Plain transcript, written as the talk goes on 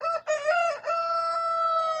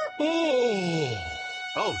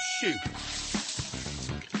Oh, shoot.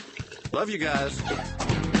 Love you guys.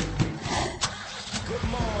 Good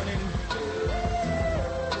morning.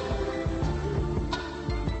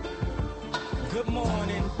 Good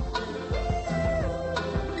morning.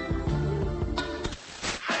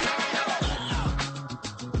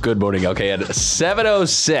 Good morning. Okay, at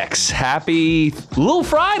 7:06. Happy Little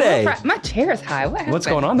Friday. My chair is high. What happened? What's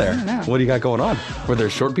going on there? I don't know. What do you got going on? Were there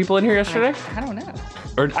short people in here yesterday? I don't know.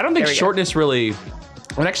 Or I don't think There we go. shortness really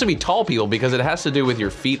would actually be tall people because it has to do with your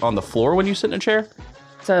feet on the floor when you sit in a chair.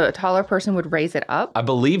 So a taller person would raise it up? I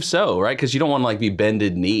believe so, right? Because you don't want to like be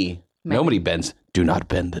bended knee. Maybe. Nobody bends. Do not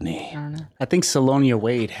bend the knee. I don't know. I think Salonia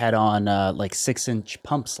Wade had on like 6-inch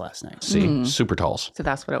pumps last night. See, super talls. So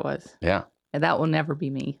that's what it was. Yeah. And that will never be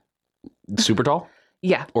me. Super tall?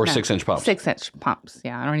 Yeah. Or no. 6-inch pumps? 6-inch pumps.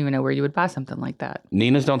 Yeah. I don't even know where you would buy something like that.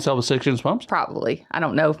 Nina's don't sell the 6-inch pumps? Probably. I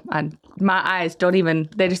don't know. My eyes don't even,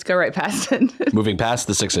 they just go right past it. Moving past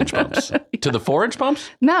the 6-inch pumps. To the 4-inch pumps?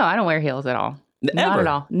 No, I don't wear heels at all. Not Never? at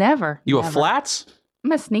all. Never. You Never. have flats?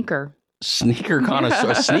 I'm a sneaker. Sneaker connoisseur,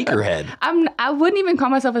 sneakerhead. I wouldn't even call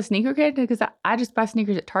myself a sneakerhead because I just buy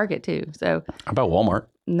sneakers at Target too. So How about Walmart?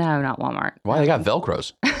 no, not Walmart. Why they got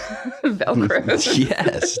Velcros? Velcro.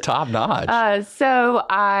 Yes, top notch. So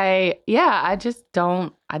I just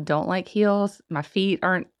don't like heels. My feet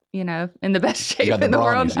aren't, in the best shape you got the in the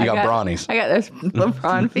world. brawnies. You got brawnies. I got those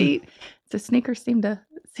LeBron feet. So sneakers seem to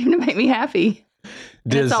make me happy.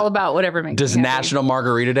 And it's all about whatever makes Does me happy. National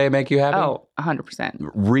Margarita Day make you happy? Oh, 100%.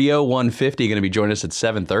 Rio 150 going to be joining us at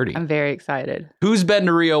 7:30. I'm very excited. Who's been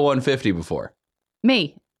to Rio 150 before?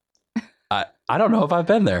 Me. I don't know if I've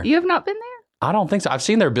been there. You have not been there? I don't think so. I've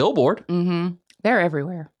seen their billboard. Mm-hmm. They're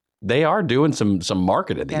everywhere. They are doing some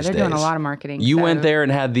marketing these Yeah, days. they're doing a lot of marketing. You so- went there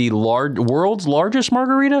and had the world's largest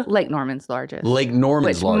margarita? Lake Norman's largest. Lake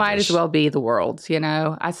Norman's Which largest. might as well be the world's,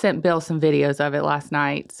 I sent Bill some videos of it last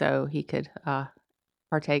night so he could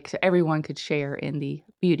partake, so everyone could share in the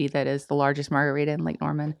beauty that is the largest margarita in Lake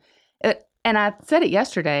Norman. And I said it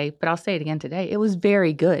yesterday, but I'll say it again today. It was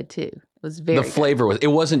very good, too. It was very The good. flavor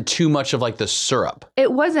it wasn't too much of like the syrup.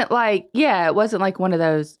 It wasn't like one of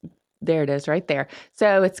those, there it is right there.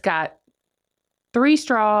 So it's got 3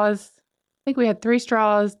 straws. I think we had 3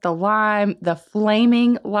 straws, the lime, the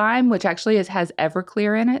flaming lime, which actually has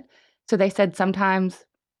Everclear in it. So they said sometimes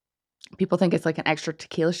people think it's like an extra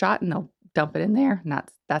tequila shot and they'll dump it in there. And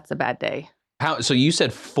that's a bad day. So you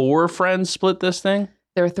said 4 friends split this thing?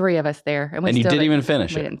 There were 3 of us there. And You didn't even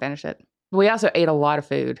finish We it? didn't finish it. We also ate a lot of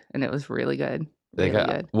food and it was really good. Really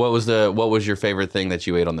good. What was your favorite thing that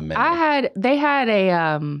you ate on the menu? They had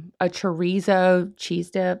a chorizo cheese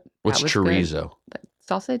dip. What's That was good. chorizo?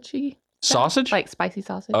 Sausage? Sausage? Like spicy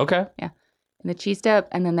sausage. Okay. And the cheese dip.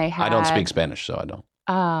 And then they had... I don't speak Spanish, so I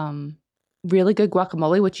don't. Really good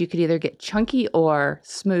guacamole, which you could either get chunky or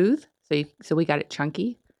smooth. So we got it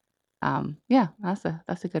chunky. Yeah, that's a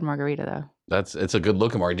good margarita though. It's a good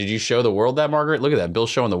looking margarita. Did you show the world that margarita? Look at that. Bill's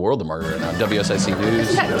showing the world the margarita on WSIC News.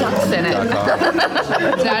 It's got ducks in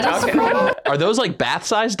it. Are those like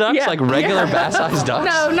bath-sized ducks? Yeah. Like regular bath-sized ducks?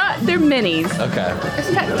 No, they're minis. Okay.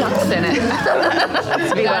 It's got ducks in it.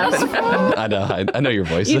 That's me laughing. I know your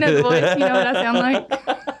voice. You know the voice. You know what I sound like?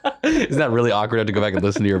 Isn't that really awkward to have to go back and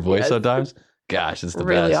listen to your voice Yes. sometimes? Gosh, it's the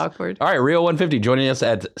Really best. awkward. All right, Rio 150 joining us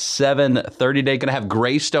at 7:30 today. Going to have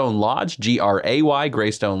Greystone Lodge, GRAY,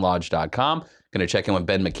 GreystoneLodge.com. Going to check in with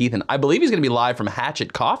Ben McKeithen. I believe he's going to be live from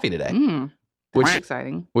Hatchet Coffee today. Which That's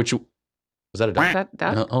exciting. Which was that a duck? Is that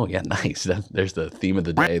duck? Oh yeah, nice. There's the theme of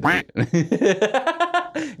the day.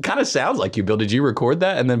 Kind of sounds like you, Bill. Did you record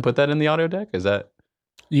that and then put that in the audio deck? Is that?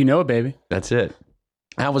 You know it, baby. That's it.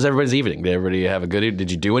 How was everybody's evening? Did everybody have a good evening?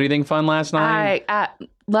 Did you do anything fun last night?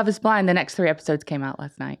 Love is Blind, the next 3 episodes came out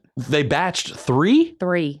last night. They batched 3?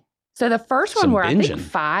 3. So the first Some one were, I binging. think,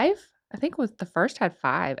 5. I think was the first had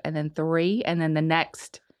 5 and then 3. And then the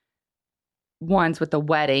next ones with the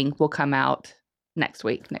wedding will come out next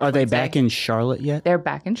week. Are they back in Charlotte yet? They're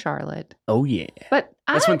back in Charlotte. Oh, yeah. But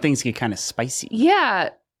That's when things get kind of spicy.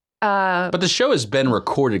 Yeah. But the show has been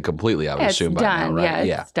recorded completely, I would assume, by done. now, right?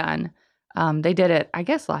 Yeah, it's done. They did it, I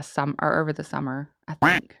guess, last summer or over the summer, I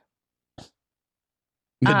think.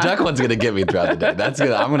 The duck one's going to get me throughout the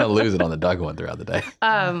day. I'm going to lose it on the duck one throughout the day.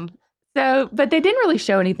 But they didn't really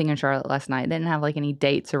show anything in Charlotte last night. They didn't have like any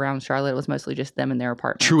dates around Charlotte. It was mostly just them in their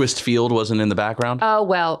apartment. Truist Field wasn't in the background? Oh,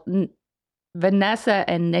 well, Vanessa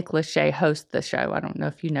and Nick Lachey host the show. I don't know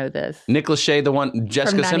if you know this. Nick Lachey, the one,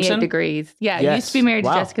 Jessica From 98 Simpson? Degrees. Yeah, Yes. used to be married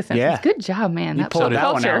Wow. to Jessica Simpson. Yeah. Good job, man. You That pulled pop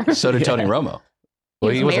that one culture. out. So did Tony Romo.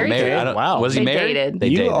 Well, he wasn't married? married. Wow. Was he They married? dated. They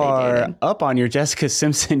You dated. are dated. up on your Jessica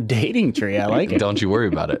Simpson dating tree. I like it. Don't you worry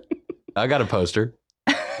about it. I got a poster.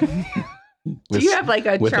 Do you have like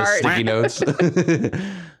a with the chart? sticky notes?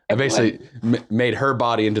 I basically made her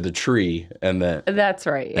body into the tree, and then That's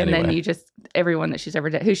right. And then Anyway. you just everyone that she's ever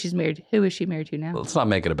done. Who is she married to now? let's not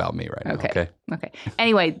make it about me right now. Okay. Okay.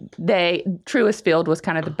 Anyway, Truist Field was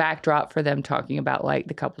kind of the backdrop for them talking about like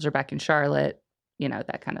the couples are back in Charlotte,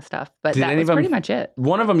 that kind of stuff. But Did that any was of them- pretty much it.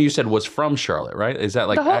 One of them you said was from Charlotte, right? Is that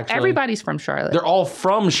like actually? Everybody's from Charlotte. They're all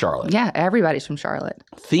from Charlotte. Yeah, everybody's from Charlotte.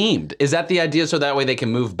 Themed. Is that the idea? So that way they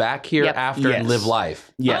can move back here Yep. after and Yes. live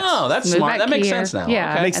life. Yes. Oh, that's Move smart. back That makes here. sense now. Yeah.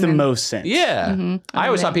 Okay. That makes And the then- most sense. Yeah. Mhm. I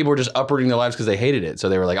always And thought people were just uprooting their lives because they hated it. So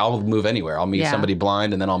they were like, I'll move anywhere. I'll meet Yeah. somebody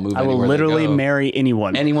blind and then I'll move I will anywhere they literally go. marry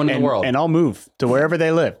anyone. Anyone in the world. And I'll move to wherever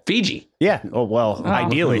they live. Fiji. Yeah. Oh, well,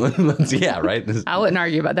 ideally. Yeah, right? I wouldn't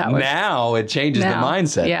argue about that one. Now it changes the Now.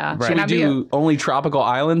 mindset. Yeah. Should Can we I be do only tropical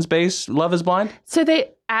islands based Love is Blind? So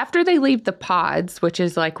after they leave the pods, which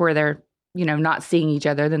is like where they're, not seeing each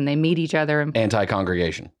other, then they meet each other and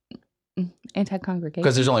Anti-congregation. anti-congregation.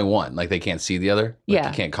 Because there's only one. Like they can't see the other. Like, Yeah.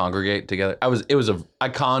 You can't congregate together. I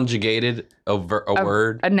conjugated a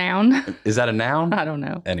word. A noun. Is that a noun? I don't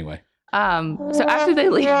know. Anyway. So after they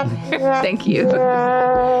leave, thank you.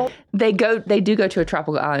 They do go to a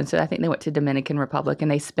tropical island. So I think they went to Dominican Republic and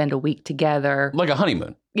they spend a week together. Like a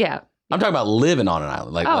honeymoon. Yeah. I'm talking about living on an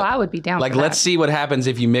island. Like, I would be down. like for let's that. see what happens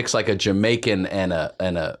if you mix like a Jamaican and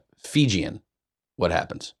a Fijian. What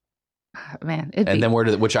happens? Man, And then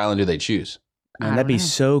which island do they choose? Man, that'd be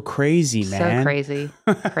so crazy, man. So crazy.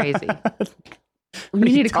 Crazy. What are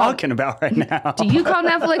you talking about right now? Do you call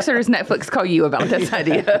Netflix or does Netflix call you about this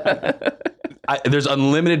idea? There's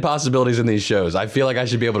unlimited possibilities in these shows. I feel like I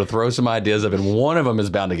should be able to throw some ideas up, and one of them is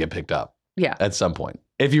bound to get picked up Yeah. at some point.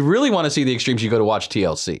 If you really want to see the extremes, you go to watch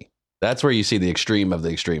TLC. That's where you see the extreme of the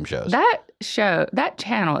extreme shows. That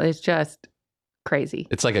channel is just crazy.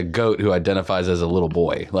 It's like a goat who identifies as a little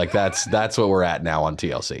boy. Like that's what we're at now on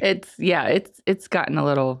TLC. It's gotten a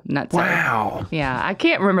little nuts. Wow. Yeah, I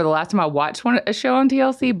can't remember the last time I watched a show on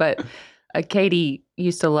TLC, but Katie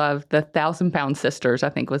used to love the 1,000-Pound Sisters. I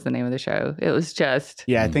think was the name of the show. It was just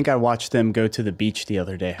Yeah, I think I watched them go to the beach the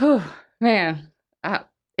other day. man,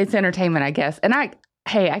 it's entertainment, I guess. And I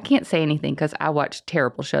can't say anything because I watch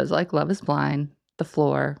terrible shows like Love Is Blind, The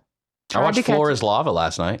Floor. I watched Tried to catch- Floor is Lava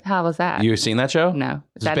last night. How was that? You seen that show? No,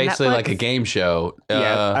 It's basically like a game show.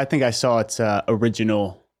 Yeah, I think I saw its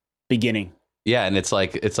original beginning. Yeah, and it's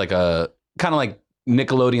like a kind of like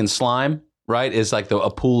Nickelodeon Slime, right? It's like a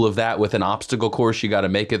pool of that with an obstacle course you got to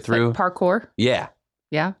make it through. Like parkour. Yeah,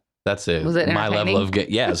 Yeah. that's it. Was it my level entertaining?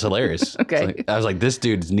 of yeah, it's hilarious. Okay. It's like- I was like, this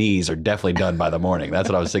dude's knees are definitely done by the morning. That's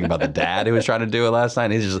what I was thinking about the dad who was trying to do it last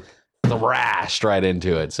night. He's just thrashed right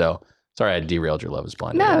into it. So sorry, I derailed your Love Is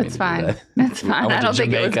Blind. I No, didn't mean it's to do fine. that. That's fine. I went to don't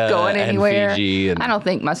think it was Jamaica going and anywhere. Fiji and- I don't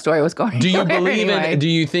think my story was going Do you anywhere believe anyway. in? Do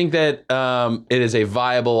you think that it is a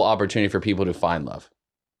viable opportunity for people to find love?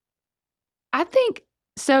 I think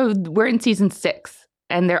so. We're in season 6,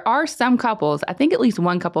 and there are some couples. I think at least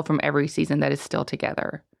one couple from every season that is still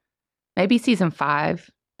together. Maybe season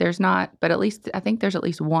 5, there's not, but I think there's at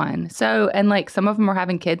least one. So, and like some of them are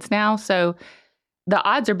having kids now. So the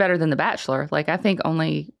odds are better than The Bachelor. Like I think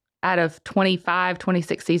only out of 25,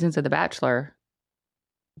 26 seasons of The Bachelor,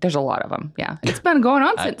 there's a lot of them. Yeah. It's been going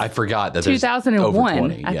on since I forgot that there's 2001. over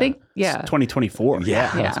 20, I yeah. think, It's 2024.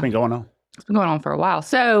 Yeah. It's been going on. It's been going on for a while.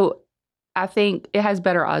 So I think it has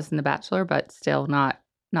better odds than The Bachelor, but still not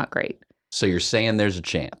great. So you're saying there's a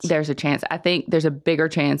chance. There's a chance. I think there's a bigger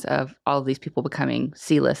chance of all of these people becoming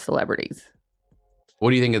C-list celebrities.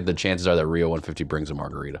 What do you think the chances are that Rio 150 brings a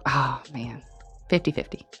margarita? Oh, man.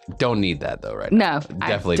 50-50. Don't need that though, right now. No,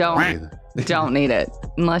 Definitely I need that. don't need it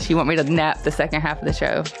unless you want me to nap the second half of the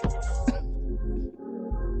show.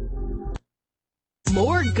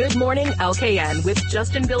 More Good Morning LKN with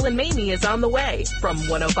Justin, Bill, and Mamie is on the way from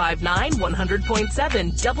 105.9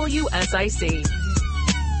 100.7 WSIC.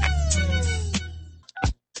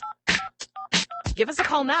 Give us a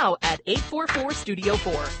call now at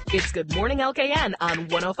 844-STUDIO-4. It's Good Morning LKN on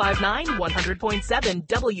 105.9 100.7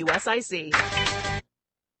 WSIC.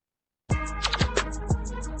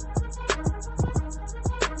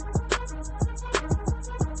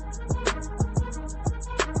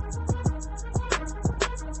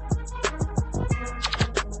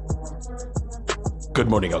 Good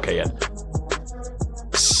morning, OKN.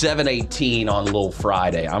 7:18 on Lil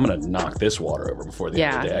Friday. I'm gonna knock this water over before the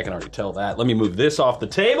end of the Yeah. day. I can already tell that. Let me move this off the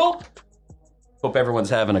table. Hope everyone's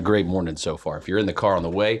having a great morning so far. If you're in the car on the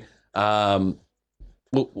way,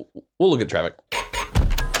 we'll look at traffic.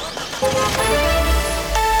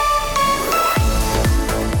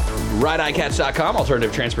 RideICats.com,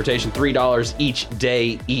 alternative transportation, $3 each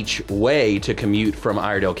day, each way to commute from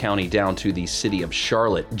Iredell County down to the city of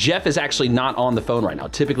Charlotte. Jeff is actually not on the phone right now.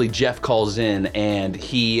 Typically, Jeff calls in and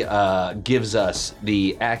he gives us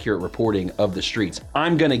the accurate reporting of the streets.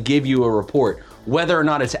 I'm going to give you a report. Whether or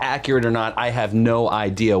not it's accurate or not, I have no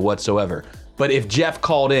idea whatsoever. But if Jeff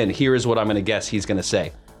called in, here is what I'm going to guess he's going to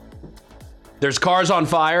say. There's cars on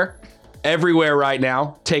fire everywhere right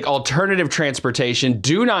now. Take alternative transportation.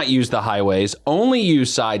 Do not use the highways. Only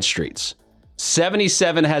use side streets.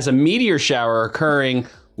 77 has a meteor shower occurring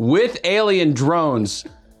with alien drones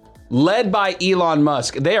led by Elon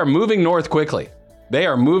Musk. They are moving north quickly. They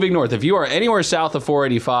are moving north. If you are anywhere south of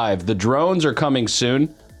 485, the drones are coming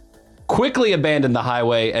soon. Quickly abandon the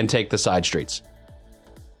highway and take the side streets.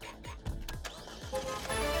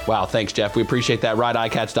 Wow, thanks, Jeff. We appreciate that.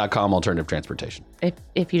 RideICats.com, alternative transportation.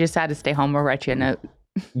 If you decide to stay home, we'll write you a note.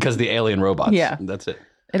 Because the alien robots. Yeah. That's it.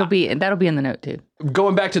 That'll be in the note, too.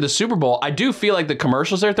 Going back to the Super Bowl, I do feel like the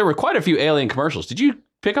commercials there were quite a few alien commercials. Did you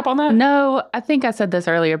pick up on that? No, I think I said this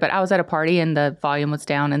earlier, but I was at a party and the volume was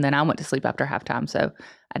down, and then I went to sleep after halftime, so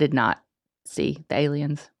I did not see the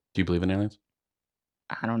aliens. Do you believe in aliens?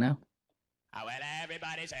 I don't know. Oh, well,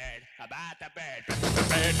 everybody's heard about the bird.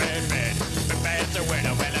 The bird's a word.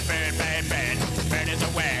 Oh, well, the bird is a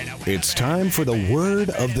word. It's time for the word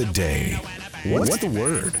of the day. What's the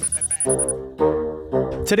word?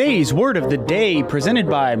 Today's word of the day presented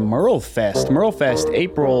by Merlefest. Merlefest,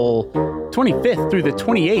 April 25th through the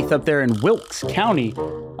 28th up there in Wilkes County.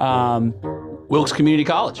 Wilkes Community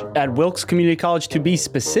College. At Wilkes Community College, to be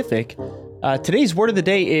specific. Today's word of the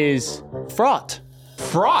day is fraught.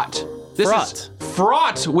 Fraught. This Fraught. is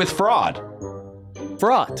fraught with fraud.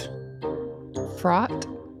 Fraught. Fraught?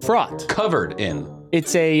 Fraught. Covered in.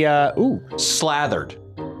 It's a, Slathered.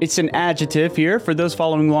 It's an adjective here for those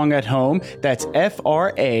following along at home. That's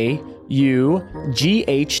F-R-A-U-G-H-T.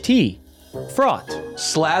 Fraught.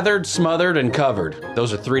 Slathered, smothered, and covered.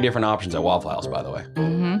 Those are 3 different options at Waffle House, by the way.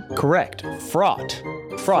 Mm-hmm. Correct. Fraught.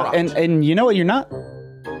 Fraught. And you know what? You're not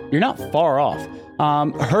far off.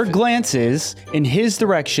 Her glances in his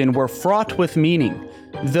direction were fraught with meaning,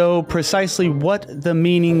 though precisely what the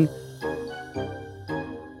meaning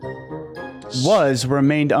was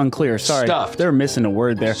remained unclear. Sorry, Stuffed. they're missing a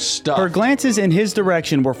word there. Stuffed. Her glances in his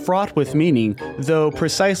direction were fraught with meaning, though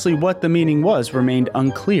precisely what the meaning was remained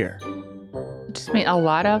unclear. Just mean a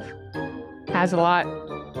lot of, has a lot,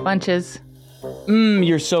 bunches.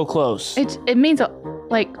 You're so close. It means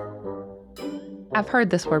like, I've heard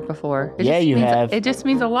this word before. Yeah, you have. It just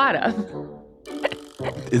means a lot of.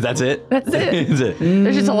 That's it? That's it. Is it?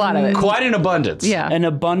 There's just a lot of it. Quite an abundance. Yeah. An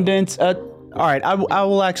abundance. All right, I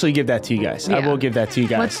will actually give that to you guys. I Yeah. will give that to you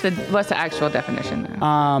guys. What's the actual definition there?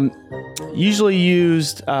 Usually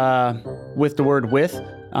used with the word with,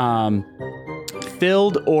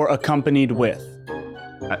 filled or accompanied with.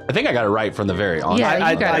 I think I got it right from the very on.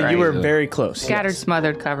 Yeah, you got it right. You were very close. Scattered, yes.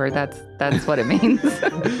 smothered, covered. That's what it means.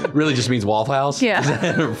 Really just means Waffle House?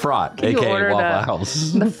 Yeah. Fraught, Can you a.k.a. order Waffle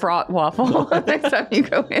House. the fraught waffle next time you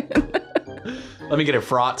go in. Let me get it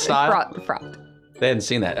fraught style. Fraught. They hadn't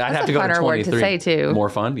seen that. I'd That's have to a go to funner word 23. to say, too. More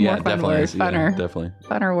fun? Yeah, More fun definitely. word, is. Yeah, funner. definitely.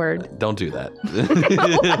 Funner word. Don't do that.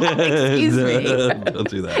 Excuse me. Don't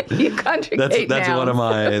do that. You conjugate That's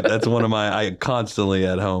nouns. one of my I constantly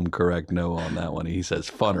at home correct Noah on that one. He says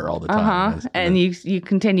funner all the time. And you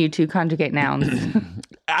continue to conjugate nouns.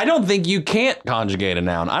 I don't think you can't conjugate a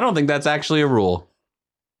noun. I don't think that's actually a rule.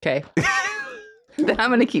 Okay. Then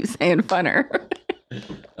I'm going to keep saying funner.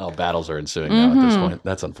 Oh, battles are ensuing now at this point.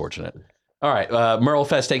 That's unfortunate. All right.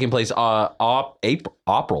 Merlefest taking place April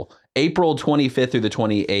 25th through the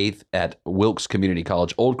 28th at Wilkes Community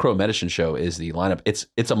College. Old Crow Medicine Show is the lineup.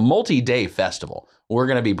 It's a multi-day festival. We're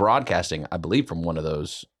going to be broadcasting, I believe, from one of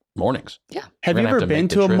those mornings. Yeah. Have you ever been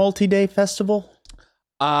to a multi-day festival?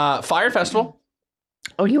 Fire Festival.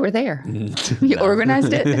 Oh, you were there. You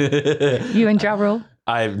organized it? You and Ja Rule?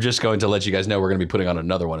 I'm just going to let you guys know we're going to be putting on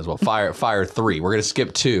another one as well. Fire 3. We're going to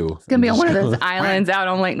skip 2. It's going to be on one of those islands out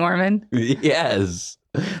on Lake Norman. Yes.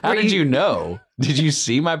 How did you know? Did you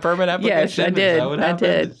see my permit application? Yes, I did. I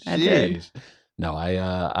did. Jeez. No,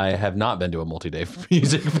 I have not been to a multi-day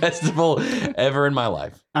music festival ever in my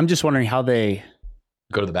life. I'm just wondering how they...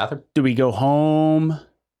 Go to the bathroom? Do we go home?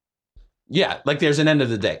 Yeah, like there's an end of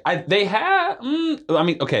the day.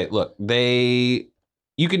 Okay, look,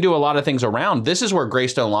 you can do a lot of things around. This is where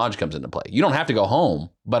Greystone Lodge comes into play. You don't have to go home,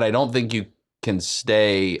 but I don't think you can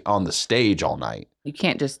stay on the stage all night. You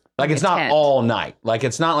can't just like it's not tent. all night. Like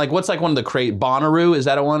it's not like what's like one of the Bonnaroo? Is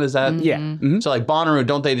that a one? Is that Yeah. Mm-hmm. So like Bonnaroo,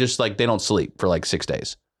 don't they just like they don't sleep for like 6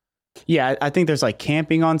 days? Yeah, I think there's like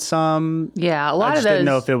camping on some. Yeah, a lot I of just those. didn't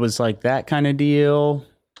know if it was like that kind of deal.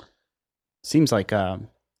 Seems like a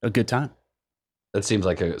good time. That seems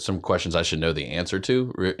like some questions I should know the answer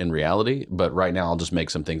to in reality. But right now, I'll just make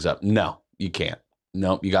some things up. No, you can't.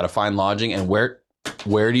 Nope, you got to find lodging. And where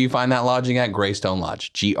do you find that lodging at? Greystone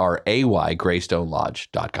Lodge. GRAY,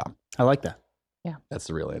 GreystoneLodge.com. I like that. That's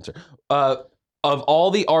the real answer. Of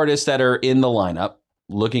all the artists that are in the lineup,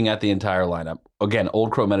 looking at the entire lineup, again,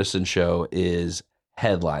 Old Crow Medicine Show is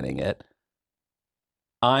headlining it.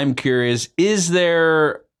 I'm curious, is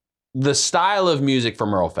there the style of music for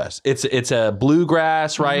Merle Fest? It's a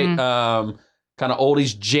bluegrass, right? Mm-hmm. Kind of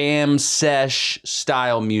oldies jam sesh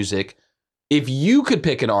style music. If you could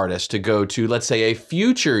pick an artist to go to, let's say, a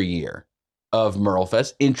future year of Merle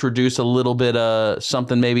Fest, introduce a little bit of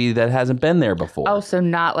something maybe that hasn't been there before. Oh, so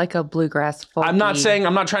not like a bluegrass folky. I'm not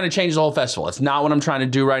trying to change the whole festival. It's not what I'm trying to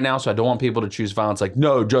do right now. So I don't want people to choose violence like,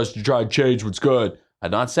 no, just try to change what's good.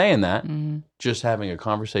 I'm not saying that. Just having a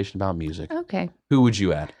conversation about music. Okay. Who would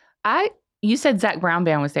you add? You said Zach Brown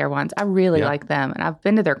Band was there once. I really like them, and I've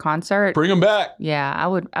been to their concert. Bring them back. Yeah, I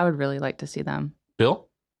would really like to see them. Bill?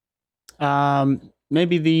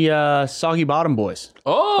 Maybe the Soggy Bottom Boys.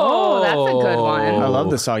 Oh, that's a good one. I love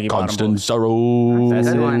the Soggy Bottom Constant Boys. Sorrow. That's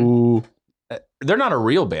a good one. They're not a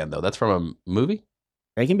real band, though. That's from a movie?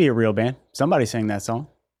 They can be a real band. Somebody sang that song.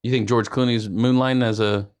 You think George Clooney's moonlighting as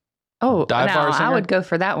a Oh, dive no, bar singer? I would go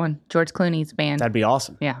for that one. George Clooney's band. That'd be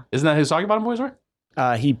awesome. Yeah. Isn't that who Soggy Bottom Boys were?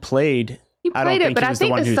 He played. He I don't played it, think but he I was the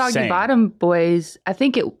think one the who Soggy sang. Bottom Boys, I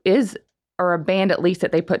think it is, or a band at least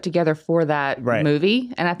that they put together for that Right.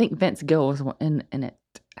 movie. And I think Vince Gill was in it,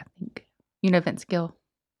 I think. You know Vince Gill,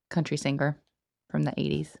 country singer from the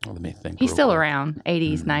 80s. Oh, let me think. He's real still quick. around,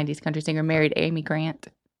 80s, 90s country singer, married Amy Grant.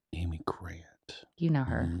 Amy Grant. You know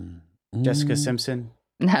her. Jessica Simpson.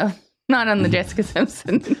 No, not on the Jessica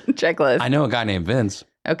Simpson checklist. I know a guy named Vince.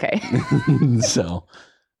 Okay. So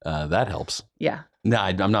that helps. Yeah. No,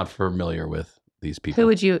 I'm not familiar with these people. Who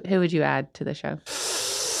would you add to the show?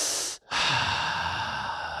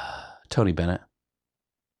 Tony Bennett.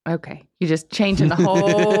 Okay. You're just changing the whole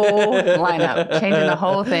lineup, changing the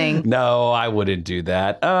whole thing. No, I wouldn't do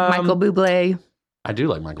that. Michael Bublé. I do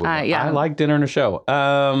like Michael Bublé. Yeah. I like Dinner and a Show.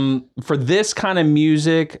 For this kind of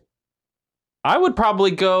music, I would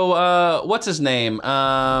probably go, what's his name?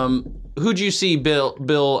 Who'd you see, Bill,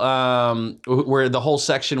 where the whole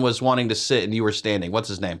section was wanting to sit and you were standing? What's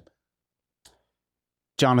his name?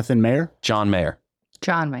 Jonathan Mayer. John Mayer.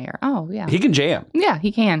 John Mayer. Oh, yeah. He can jam. Yeah,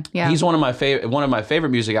 he can. Yeah. He's one of my favorite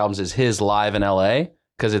music albums is his Live in LA,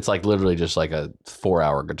 because it's like literally just like a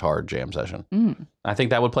 4-hour guitar jam session. I think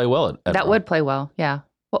that would play well at that would play well. Yeah.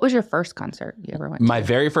 What was your first concert you ever went to? My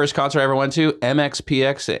very first concert I ever went to,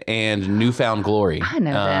 MXPX and Newfound Glory. I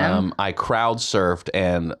know them. I crowd surfed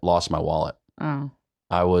and lost my wallet. Oh.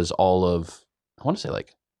 I was all of, I want to say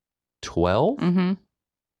like 12. Mm-hmm. It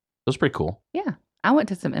was pretty cool. Yeah. I went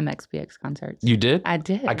to some MXPX concerts. You did? I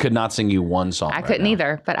did. I could not sing you one song. I right couldn't now.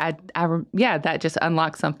 either, but yeah, that just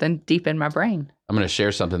unlocked something deep in my brain. I'm going to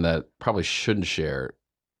share something that probably shouldn't share.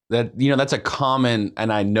 That, that's a common,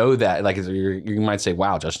 and I know that, like, you might say,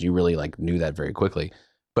 wow, Justin, you really like knew that very quickly.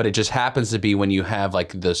 But it just happens to be when you have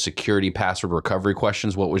like the security password recovery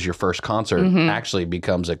questions, what was your first concert, actually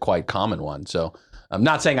becomes a quite common one. So I'm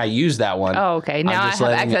not saying I use that one. Oh, okay. Now I have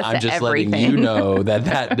access I'm to just everything. letting you know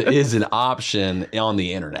that is an option on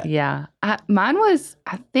the internet. Yeah. I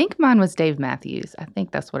think mine was Dave Matthews. I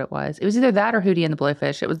think that's what it was. It was either that or Hootie and the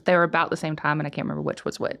Blowfish. They were about the same time, and I can't remember which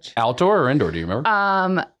was which. Outdoor or indoor, do you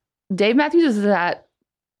remember? Dave Matthews is at,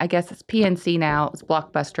 I guess it's PNC now. It was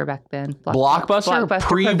Blockbuster back then. Blockbuster?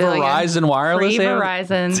 Pre-Verizon Wireless?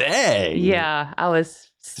 Pre-Verizon. Dang. Yeah. I was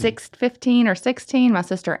 15 or 16. My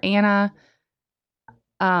sister Anna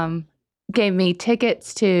gave me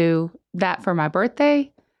tickets to that for my birthday.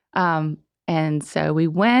 And so we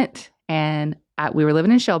went, and we were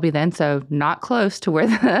living in Shelby then, so not close to where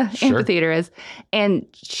the amphitheater is. And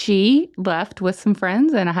she left with some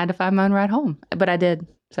friends, and I had to find my own ride home. But I did.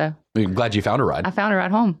 So I'm glad you found a ride. I found a ride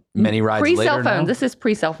home. Many rides later Pre-cell phones. now? This is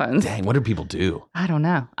pre-cell phones. Dang, what do people do? I don't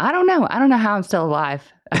know. I don't know how I'm still alive.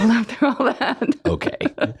 I lived through all that. Okay.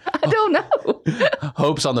 I don't know.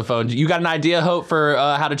 Hope's on the phone. You got an idea, Hope, for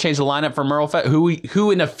how to change the lineup for Merle Fest?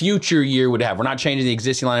 Who in a future year would have? We're not changing the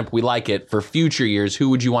existing lineup. We like it. For future years, who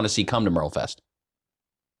would you want to see come to Merle Fest?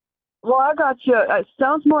 Well, I got you. It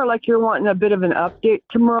sounds more like you're wanting a bit of an update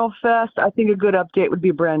to Merle Fest. I think a good update would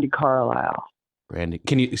be Brandy Carlisle. Brandy,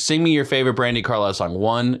 can you sing me your favorite Brandy Carlisle song?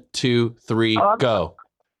 1, 2, 3, go.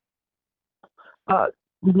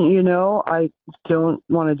 I don't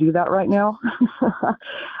want to do that right now.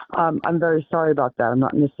 I'm very sorry about that. I'm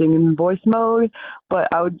not in the singing voice mode, but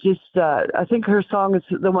I would just, I think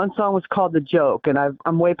the one song was called The Joke, and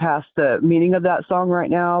I'm way past the meaning of that song right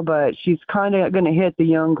now, but she's kind of going to hit the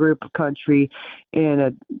young group of country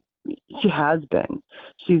she has been.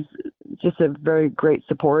 She's just a very great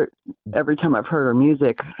support every time I've heard her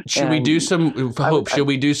music. Should we do some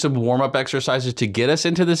warm-up exercises to get us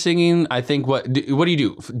into the singing? I think what do you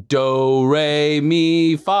do? Do, re,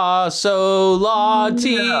 mi, fa, sol, la,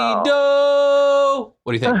 ti, do.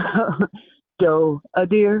 What do you think? Do, a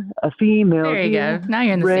deer, a female There you deer. go. Now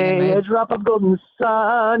you're in the singing Ray, a mood. drop of golden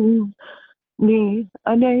sun. Me,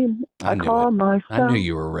 a name I call myself. I knew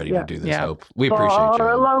you were ready to do this, Yeah. Hope. We appreciate you.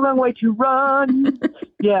 For a long, long way to run.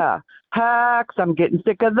 Yeah. Hacks, I'm getting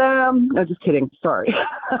sick of them. No, just kidding. Sorry.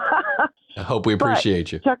 I hope we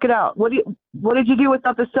appreciate you. Check it out. What did you do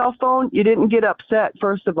without the cell phone? You didn't get upset,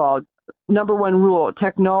 first of all. Number one rule,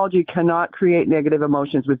 technology cannot create negative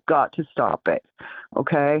emotions. We've got to stop it.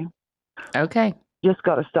 Okay? Okay. Just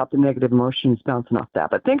got to stop the negative emotions bouncing off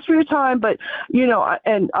that. But thanks for your time. But,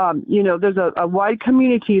 there's a wide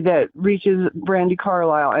community that reaches Brandy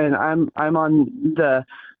Carlisle, and I'm on the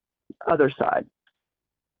other side.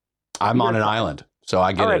 I'm on an island, so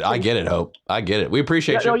I get it. I get it, Hope. I get it. We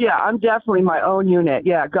appreciate you. Oh, yeah, I'm definitely my own unit.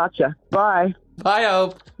 Yeah, gotcha. Bye. Bye,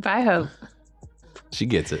 Hope. Bye, Hope. She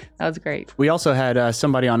gets it. That was great. We also had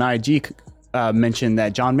somebody on IG mention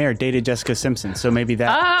that John Mayer dated Jessica Simpson, so maybe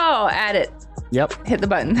that. Oh, add it. Yep. Hit the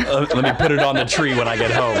button. Let me put it on the tree when I get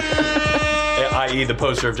home, i.e. the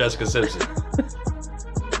poster of Jessica Simpson.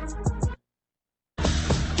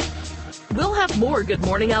 We'll have more Good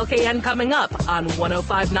Morning LKN coming up on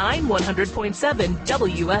 105.9 100.7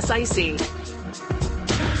 WSIC.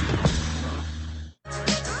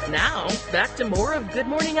 Now, back to more of Good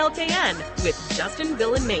Morning LKN with Justin,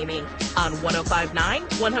 Bill, and Mamie on 105.9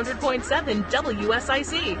 100.7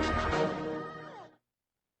 WSIC.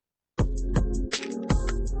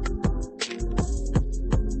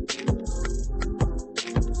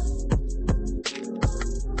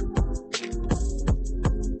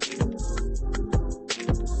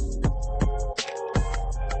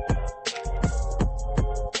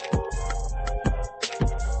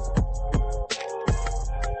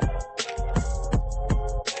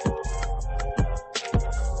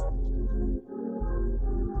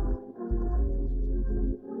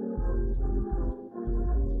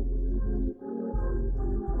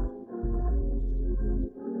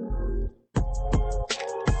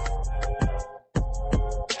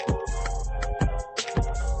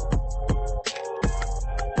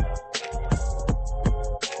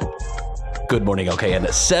 Good morning, okay, and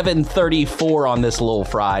 7:34 on this little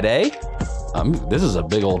Friday. This is a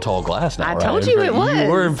big old tall glass now. I right? told you it was. You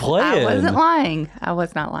were playing. I wasn't lying. I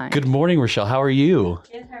was not lying. Good morning, Rochelle. How are you?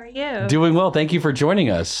 Good, how are you? Doing well. Thank you for joining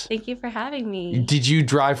us. Thank you for having me. Did you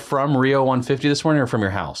drive from Rio 150 this morning or from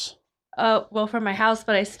your house? Well, from my house,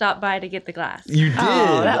 but I stopped by to get the glass. You did.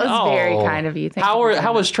 Oh, that was very kind of you. Thank you for How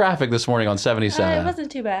doing was traffic this morning on 77? It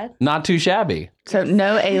wasn't too bad. Not too shabby. that. So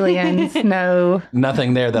no aliens, no.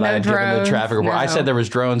 Nothing there that No I had given the drones, traffic report. I no. said there was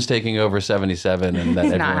drones taking over 77 and that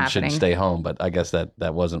It's not everyone should happening. stay home, but I guess that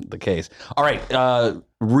wasn't the case. All right,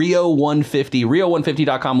 Rio 150,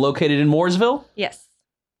 Rio150.com, located in Mooresville. Yes.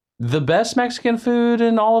 The best Mexican food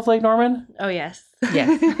in all of Lake Norman? Oh, yes.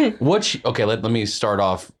 Yes. Okay, let me start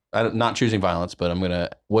off. Not choosing violence, but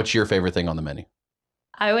what's your favorite thing on the menu?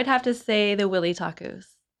 I would have to say the Willy tacos.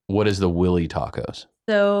 What is the Willy tacos?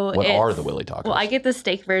 So What are it's- the Willy tacos? Well, I get the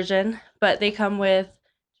steak version, but they come with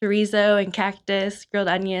chorizo and cactus, grilled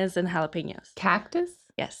onions, and jalapenos. Cactus?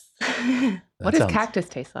 Yes. That What does sounds- cactus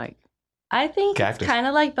taste like? I think Cactus. it's kind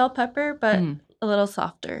of like bell pepper, but Mm. a little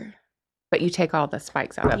softer. But you take all the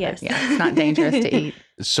spikes out of Yes. it. Yeah, it's not dangerous to eat.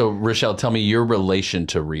 So, Rochelle, tell me your relation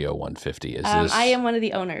to Rio 150. Is this? I am one of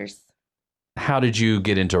the owners. How did you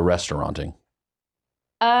get into restauranting?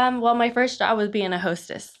 Well, my first job was being a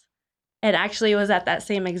hostess. It actually was at that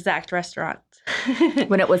same exact restaurant.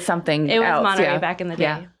 When it was something It was else. Monterey yeah. back in the day.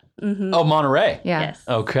 Yeah. Mm-hmm. Oh, Monterey. Yeah. Yes.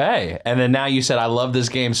 Okay. And then now you said, I love this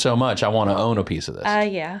game so much, I want to own a piece of this.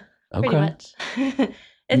 Yeah. okay. Pretty much.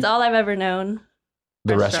 It's all I've ever known.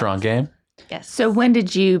 The restaurants. restaurant game? Yes. So when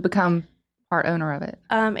did you become part owner of it?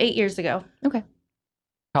 8 years ago, Okay.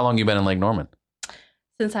 How long you been in Lake Norman?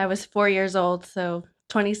 since I was 4 years old, so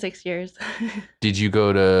 26 years. Did you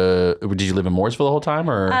live in Mooresville the whole time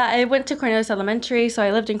or? I went to Cornelius Elementary, so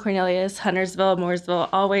I lived in Cornelius, Huntersville, Mooresville,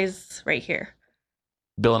 always right here.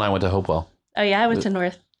 Bill and I went to Hopewell. Oh yeah, I went to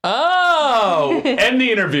North. Oh, end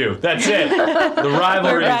the interview. That's it. The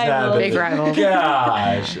rivalry is happening. Big rival.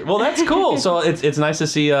 Gosh. Well, that's cool. So it's nice to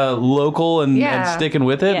see local and sticking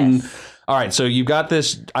with it. Yes. And all right, so you've got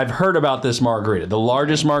this. I've heard about this margarita, the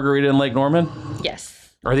largest margarita in Lake Norman. Yes.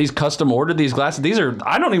 Are these custom ordered? These glasses? These are.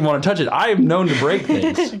 I don't even want to touch it. I am known to break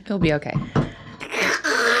things. It'll be okay.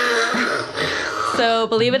 So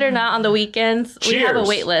believe it or not, on the weekends, we have a Cheers.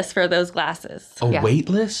 wait list for those glasses. A wait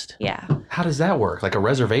list? Yeah. How does that work? Like a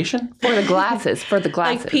reservation? For the glasses.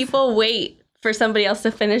 Like people wait for somebody else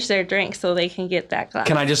to finish their drink so they can get that glass.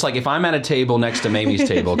 Can I just if I'm at a table next to Mamie's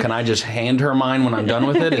table, can I just hand her mine when I'm done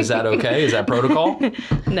with it? Is that okay? Is that protocol?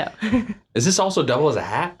 No. Is this also double as a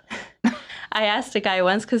hat? I asked a guy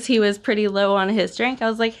once because he was pretty low on his drink. I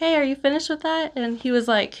was like, hey, are you finished with that? And he was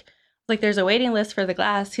like, there's a waiting list for the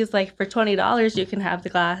glass. He's like, for $20, you can have the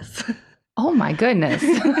glass. Oh my goodness.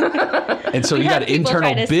 And so you got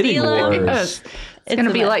internal bidding wars. It's going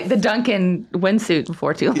to be like the Duncan windsuit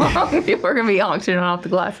before too long. People are going to be auctioning off the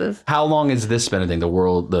glasses. How long has this been, I think, the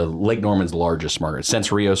Lake Norman's largest margarita?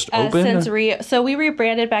 Since Rio's open? Since Rio. So we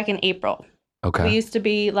rebranded back in April. Okay. We used to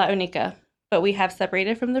be La Única, but we have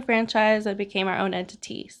separated from the franchise and became our own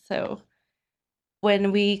entity. So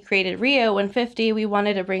when we created Rio 150, we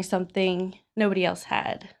wanted to bring something nobody else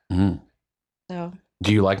had. Mm. So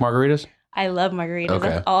Do you like margaritas? I love margaritas. Okay.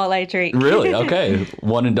 That's all I drink. Really? Okay.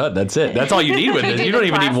 One and done. That's it. That's all you need with it. You don't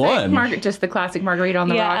even need one. Just the classic margarita on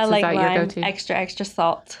the Yeah, rocks. I like Is that your lime, go-to? extra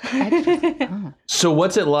salt. So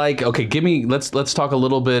what's it like? Okay, let's talk a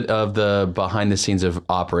little bit of the behind the scenes of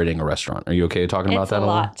operating a restaurant. Are you okay talking about It's that a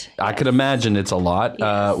little? lot, I could imagine it's a lot.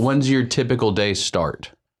 Yes. When's your typical day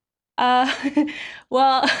start?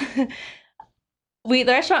 Well, the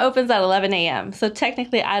restaurant opens at 11 a.m. So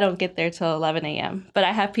technically I don't get there till 11 a.m. But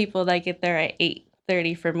I have people that get there at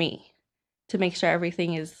 8:30 for me to make sure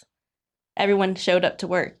everyone showed up to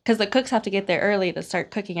work. Because the cooks have to get there early to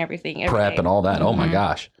start cooking everything. Every Prep day. and all that. Oh my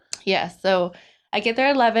gosh. Yeah, so I get there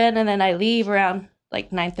at 11 and then I leave around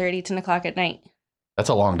like 9:30, 10 o'clock at night. That's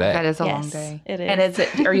a long day. That is a long Yes, day. it is.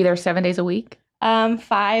 And are you there 7 days a week?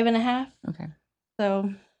 5.5. Okay.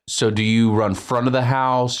 So do you run front of the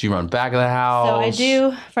house? You run back of the house? So I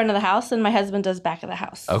do front of the house and my husband does back of the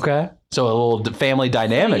house. Okay. So a little family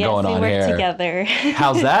dynamic Yes, going on we work here. together.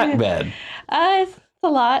 How's that been? It's a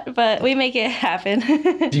lot, but we make it happen.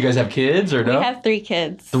 Do you guys have kids or no? We have 3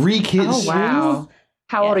 kids. 3 kids? Oh, wow.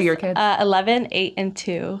 How old are your kids? 11, 8, and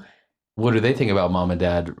 2. What do they think about mom and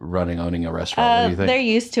dad owning a restaurant? What do you think? They're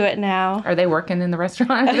used to it now. Are they working in the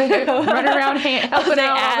restaurant? Are they running around helping They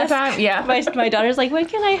out all the ask. time? Yeah. My daughter's like, when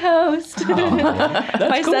can I host?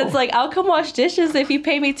 My son's like, I'll come wash dishes if you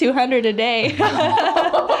pay me $200 a day.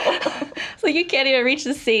 So you can't even reach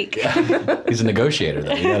the sink. He's a negotiator,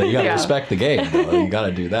 though. You gotta respect the game, though. You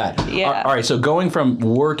gotta do that. Yeah. All right. So going from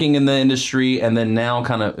working in the industry and then now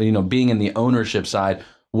kind of, being in the ownership side,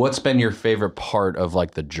 what's been your favorite part of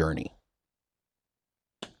like the journey?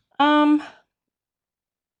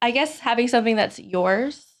 I guess having something that's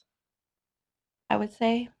yours, I would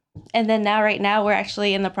say. And then right now, we're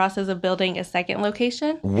actually in the process of building a second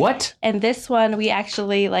location. What? And this one, we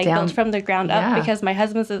actually built from the ground up because my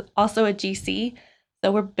husband's is also a GC.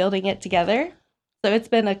 So we're building it together. So it's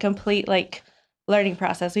been a complete learning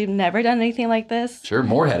process. We've never done anything like this. Sure.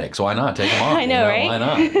 More headaches. Why not? Take them on. I know, right? Why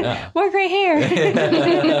not? Yeah. More gray hair.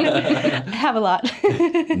 I have a lot.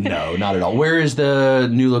 No, not at all. Where is the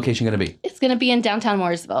new location going to be? It's going to be in downtown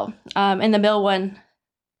Mooresville, in the Mill One.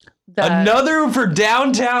 Another for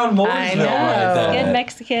downtown Mooresville. I know. Right there. Good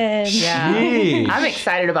Mexican. Yeah. Sheesh. I'm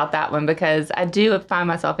excited about that one because I do find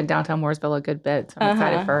myself in downtown Mooresville a good bit. So I'm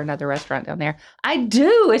excited for another restaurant down there. I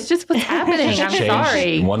do. It's just what's happening. I'm Changed.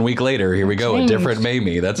 sorry. 1 week later, here we go. Changed. A different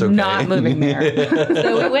Mamie. That's okay. Not moving there.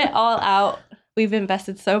 So we went all out. We've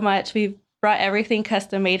invested so much. We've brought everything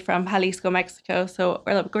custom made from Jalisco, Mexico. So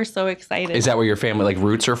we're so excited. Is that where your family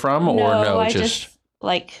roots are from, or no? I It's just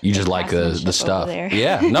like you just like the craftsmanship stuff. over there.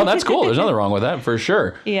 Yeah, no, that's cool. There's nothing wrong with that for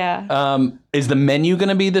sure. Yeah. Is the menu going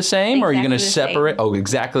to be the same, or are you going to Exactly the separate? same. Oh,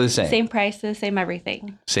 exactly the same. Same prices, same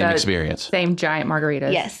everything. Same So- experience. Same giant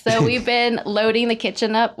margaritas. Yes. So we've been loading the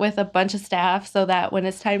kitchen up with a bunch of staff so that when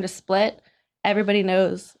it's time to split, everybody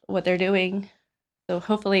knows what they're doing. So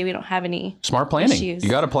hopefully we don't have any Smart planning. issues. You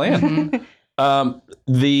got a plan.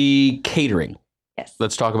 The catering. Yes.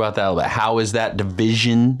 Let's talk about that a little bit. How is that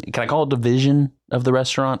division? Can I call it division of the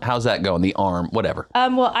restaurant? How's that going? The arm, whatever.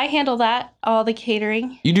 Well, I handle that, all the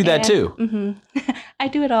catering. You do that too? Mm-hmm. I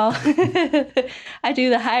do it all. I do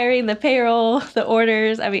the hiring, the payroll, the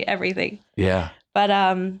orders, everything. Yeah. But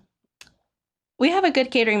we have a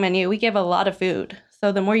good catering menu. We give a lot of food.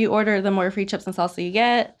 So the more you order, the more free chips and salsa you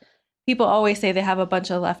get. people always say they have a bunch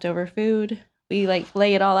of leftover food. We like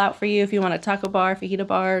lay it all out for you if you want a taco bar, fajita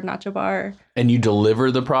bar, nacho bar. And you deliver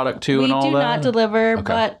the product too and all that? We do not deliver, Okay.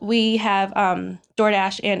 but we have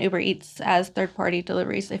DoorDash and Uber Eats as third-party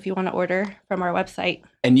deliveries if you want to order from our website.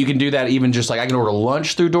 And you can do that even just like I can order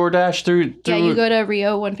lunch through DoorDash through Yeah, you go to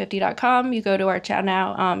rio150.com, you go to our chat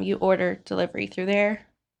now, you order delivery through there.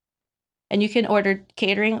 And you can order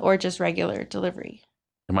catering or just regular delivery.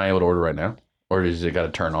 Am I able to order right now? Or is it got to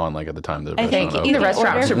turn on like at the time the I restaurant think opens? The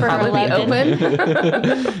restaurant should order for probably be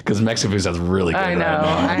 11. open. Because Mexican food sounds really good I know,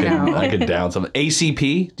 right now. I know. I could down some.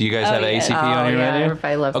 ACP? Do you guys Oh, have yeah. ACP on your menu?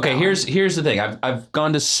 Everybody loves Okay, that here's the thing. I've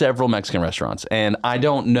gone to several Mexican restaurants, and I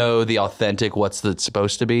don't know the authentic what's that's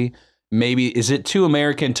supposed to be. Maybe is it too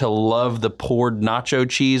American to love the poured nacho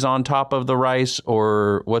cheese on top of the rice,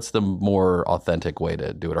 or what's the more authentic way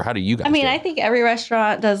to do it, or how do you guys? I mean, do it? I think every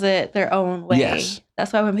restaurant does it their own way. Yes.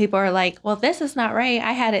 That's why when people are like, well, this is not right.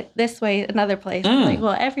 I had it this way another place. I'm like,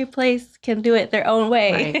 well, every place can do it their own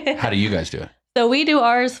way. Right. How do you guys do it? So we do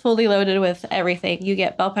ours fully loaded with everything. You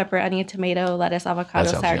get bell pepper, onion, tomato, lettuce, avocado,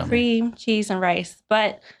 That sounds sour yummy. cream, cheese, and rice.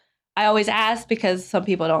 But I always ask because some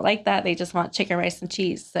people don't like that. They just want chicken, rice, and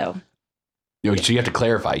cheese. So So you have to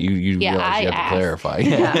clarify. You Yeah, realize you I have to asked. clarify.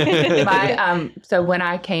 Yeah. So when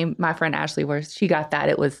I came, my friend Ashley, where she got that,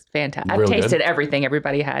 it was fantastic. I've Real good? tasted everything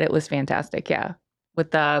everybody had. It was fantastic. Yeah.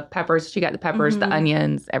 With the peppers, she got the peppers, the Mhm.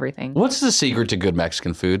 onions, everything. What's the secret to good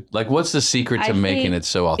Mexican food? Like, what's the secret I to making think it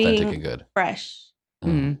so authentic being and good? fresh.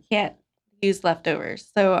 Mm. Can't use leftovers.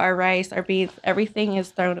 So our rice, our beans, everything is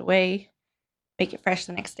thrown away. Make it fresh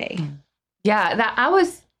the next day. Yeah, that I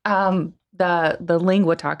was the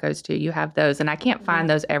lingua tacos too. You have those, and I can't find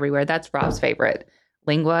those everywhere. That's Rob's favorite.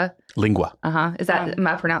 Lingua. Lingua. Is that am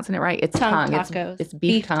I pronouncing it right? It's Tongue tongue. tacos. It's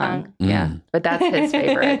beef tongue. tongue. Yeah, Mm. but that's his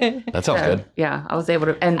favorite. That sounds So, good. Yeah, I was able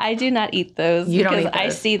to. And I do not eat those You don't because eat I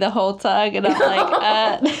those. see the whole tongue and I'm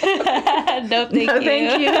like, no, thank No, you.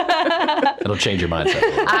 thank you. It'll change your mindset.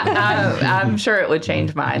 I'm sure it would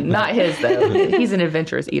change mine. Not his though. He's an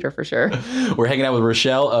adventurous eater for sure. We're hanging out with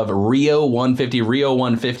Rochelle of Rio 150,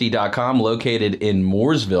 rio150.com, located in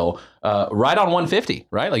Mooresville, right on 150,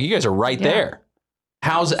 right? Like you guys are right Yeah. there.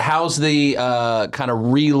 How's the kind of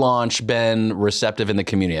relaunch been receptive in the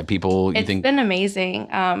community? Have people, you It's think? been amazing.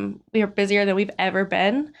 We are busier than we've ever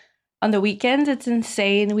been. On the weekends, it's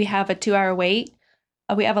insane. We have a 2-hour wait.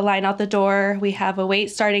 We have a line out the door. We have a wait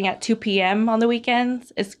starting at 2 p.m. on the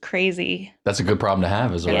weekends. It's crazy. That's a good problem to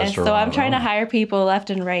have as a Yes, restaurant. so I'm trying to hire people left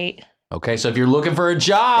and right. Okay, so if you're looking for a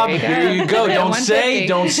job, There you here go. you go. Rio Don't say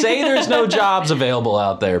 150. there's no jobs available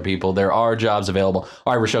out there, people. There are jobs available.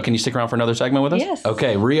 All right, Rochelle, can you stick around for another segment with us? Yes.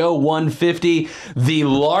 Okay, Rio 150, the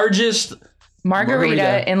largest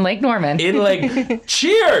Margarita in Lake Norman. in like.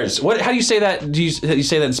 Cheers. What? How do you say that? Do you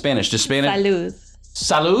say that in Spanish? Just Spanish.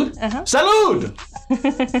 Salud. Salud.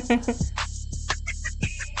 Salud.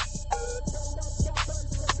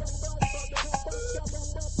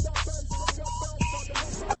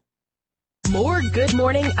 More Good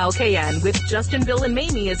Morning LKN with Justin, Bill, and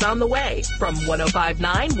Mamie is on the way from 105.9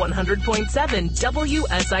 100.7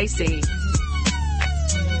 WSIC.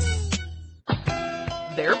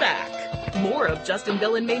 They're back. More of Justin,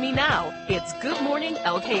 Bill, and Mamie now. It's Good Morning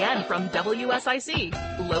LKN from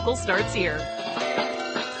WSIC. Local starts here.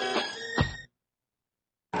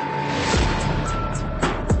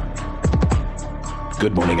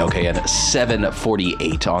 Good morning, LKN.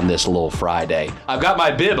 7:48 on this little Friday. I've got my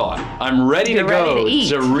bib on. I'm ready to You're go ready to eat.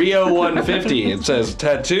 to Rio 150. It says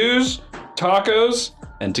tattoos, tacos,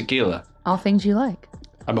 and tequila. All things you like.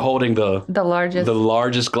 I'm holding the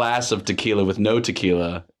largest. glass of tequila with no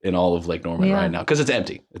tequila in all of Lake Norman Yeah. right now because it's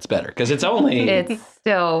empty. It's better because it's only. It's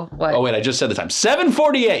still what? Oh wait, I just said the time.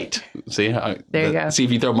 7:48. See, There you go. See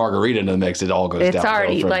if you throw margarita into the mix, it all goes It's downhill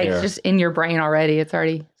already from like here. just in your brain already. It's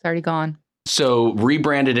already gone. So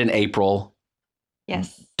rebranded in April,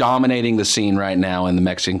 Yes. dominating the scene right now in the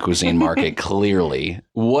Mexican cuisine market. Clearly,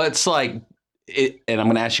 what's like it? And I'm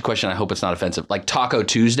going to ask you a question. I hope it's not offensive. Like Taco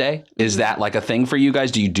Tuesday, is that like a thing for you guys?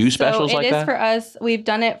 Do you do specials so like it is that? for us. We've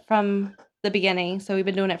done it from the beginning. So we've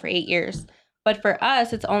been doing it for 8 years. But for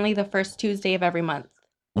us, it's only the first Tuesday of every month.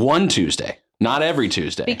 One Tuesday, not every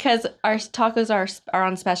Tuesday. Because our tacos are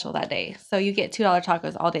on special that day. So you get $2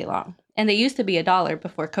 tacos all day long. And they used to be $1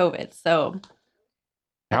 before COVID. So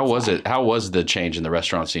How was it? How was the change in the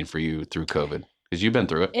restaurant scene for you through COVID? Because you've been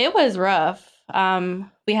through it. it was rough.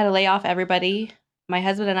 We had to lay off everybody. My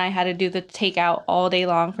husband and I had to do the takeout all day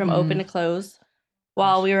long from open to close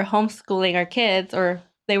while we were homeschooling our kids, or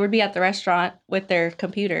they would be at the restaurant with their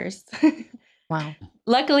computers. Wow.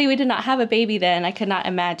 Luckily, we did not have a baby then. I could not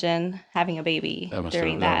imagine having a baby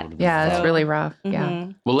during that. Yeah, it's really rough. Yeah.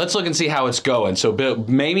 Well, let's look and see how it's going. So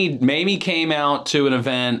Mamie came out to an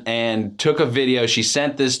event and took a video. She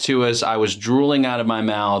sent this to us. I was drooling out of my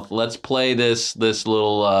mouth. Let's play this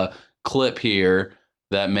little clip here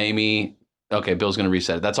that Mamie. Okay, Bill's going to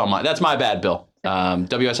reset it. That's my bad, Bill.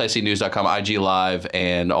 WSICnews.com, IG Live,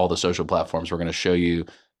 and all the social platforms. We're going to show you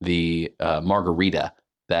the margarita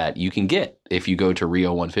that you can get if you go to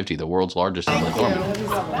Rio 150, the world's largest inland farm.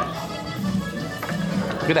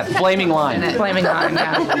 Look at that flaming line. Flaming line,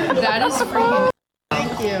 yeah. That is freaking.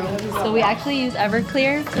 Thank you. So we actually use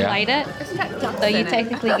Everclear to light it. So you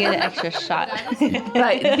technically get an extra shot.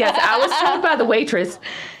 But yes, I was told by the waitress,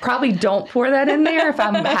 probably don't pour that in there if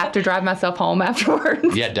I have to drive myself home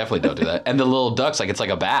afterwards. Yeah, definitely don't do that. And the little ducks, it's like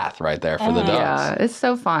a bath right there for the ducks. Yeah, it's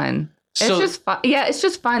so fun. It's just fun. Yeah, it's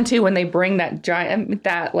just fun too when they bring that giant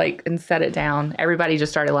and set it down. Everybody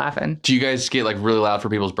just started laughing. Do you guys get really loud for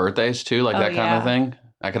people's birthdays too, that kind of thing?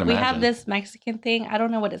 I can imagine. We have this Mexican thing. I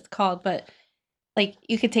don't know what it's called, but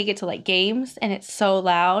you could take it to games, and it's so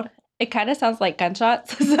loud. It kind of sounds like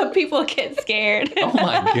gunshots. Some people get scared. Oh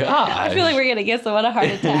my god! I feel like we're gonna give someone a heart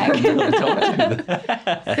attack. Don't do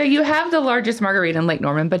that. So you have the largest margarita in Lake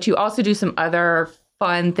Norman, but you also do some other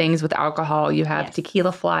fun things with alcohol. You have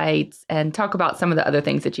tequila flights, and talk about some of the other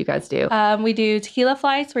things that you guys do. We do tequila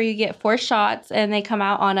flights where you get 4 shots and they come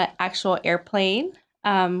out on an actual airplane.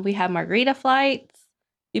 We have margarita flights.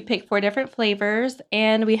 You pick 4 different flavors,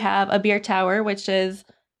 and we have a beer tower, which is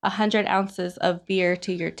 100 ounces of beer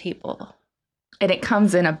to your table. And it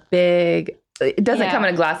comes in a big. It doesn't come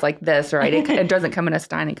in a glass like this, right? It doesn't come in a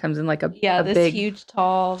stein. It comes in a this big, huge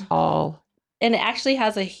tall. And it actually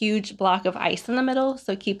has a huge block of ice in the middle,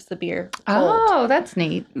 so it keeps the beer cold. Oh, that's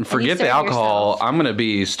neat. Forget the alcohol. I'm going to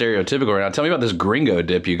be stereotypical right now. Tell me about this gringo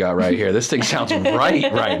dip you got right here. This thing sounds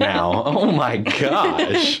right now. Oh, my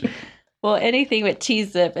gosh. Well, anything with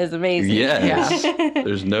cheese dip is amazing. Yes.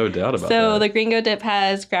 There's no doubt about that. So the gringo dip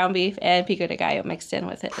has ground beef and pico de gallo mixed in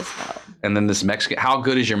with it as well. And then this Mexican, how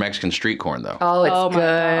good is your Mexican street corn, though? Oh, it's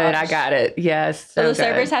good. I got it. Yes. So the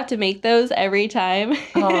servers have to make those every time.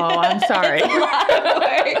 Oh, I'm sorry. It's a lot of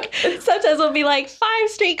work. Sometimes it'll be 5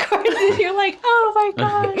 street corns, and you're like, oh my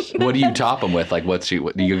gosh. What do you top them with? What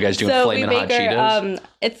do you guys do? Flamin' Hot Cheetos?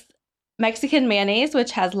 It's Mexican mayonnaise,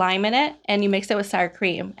 which has lime in it, and you mix it with sour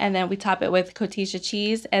cream, and then we top it with cotija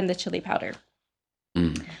cheese and the chili powder.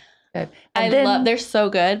 Good. They're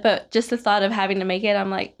so good, but just the thought of having to make it,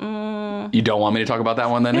 I'm like, You don't want me to talk about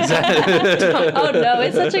that one then? Is that... Oh no,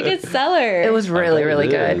 it's such a good seller. It was really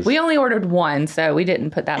good. We only ordered one, so we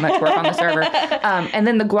didn't put that much work on the server. And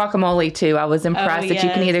then the guacamole too. I was impressed that you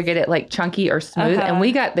can either get it chunky or smooth, and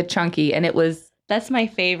we got the chunky, and it was. That's my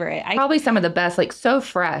favorite. Probably some of the best, so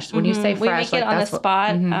fresh. When you say fresh, we make it on the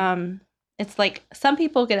spot. It's some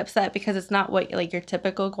people get upset because it's not what your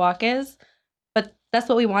typical guac is, but that's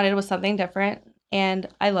what we wanted, was something different, and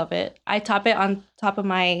I love it. I top it on top of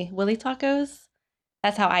my Willy tacos.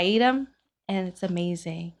 That's how I eat them, and it's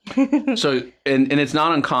amazing. So, and it's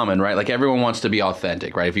not uncommon, right? Everyone wants to be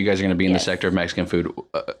authentic, right? If you guys are going to be in the sector of Mexican food,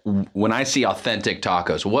 when I see authentic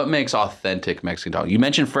tacos, what makes authentic Mexican tacos? You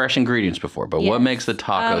mentioned fresh ingredients before, but what makes the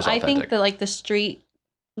tacos authentic? I think that the street,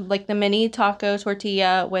 the mini taco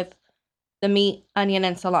tortilla with the meat, onion,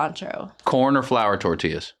 and cilantro. Corn or flour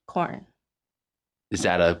tortillas? Corn. Is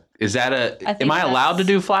that a am I allowed to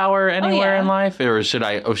do flour anywhere in life, or should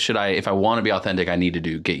I if I want to be authentic, I need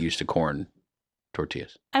to get used to corn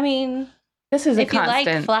tortillas? I mean, this is a if constant.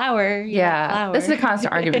 You like flour, flour. This is a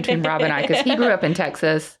constant argument between Rob and I, because he grew up in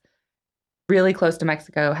Texas, really close to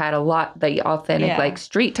Mexico, had a lot the authentic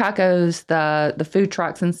street tacos, the food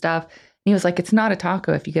trucks and stuff. And he was like, it's not a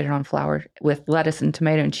taco if you get it on flour with lettuce and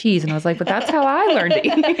tomato and cheese. And I was like, but that's how I learned to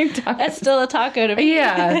eat tacos. That's still a taco to me.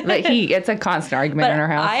 Yeah, but it's a constant argument in our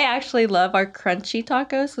house. I actually love our crunchy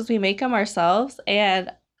tacos because we make them ourselves,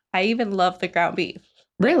 and I even love the ground beef.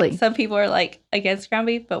 Really? Some people are against ground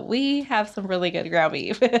beef, but we have some really good ground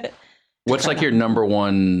beef. What's your number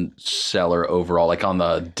one seller overall, on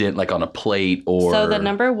the on a plate or? So the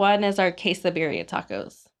number one is our quesabirria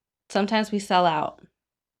tacos. Sometimes we sell out.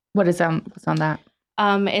 What is what's on that?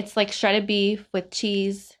 It's shredded beef with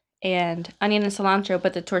cheese and onion and cilantro,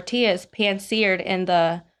 but the tortilla is pan-seared in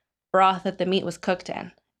the broth that the meat was cooked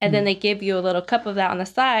in. And then they give you a little cup of that on the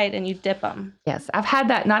side, and you dip them. Yes, I've had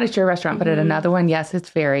that, not at your restaurant, but at another one. Yes, it's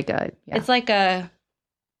very good. Yeah. It's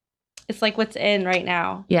like what's in right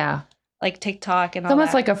now. Yeah. like TikTok and It's all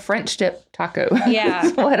almost that. like a French dip taco. Yeah.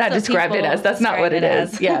 That's what I So described it people as. That's not what it describe it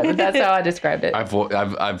is. as. Yeah, but that's how I described it.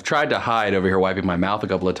 I've tried to hide over here, wiping my mouth a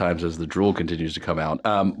couple of times as the drool continues to come out.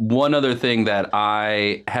 One other thing that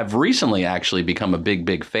I have recently actually become a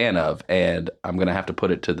big fan of, and I'm going to have to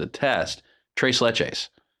put it to the test, tres leches.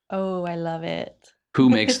 Oh, I love it. Who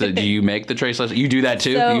makes do you make the tres leches? You do that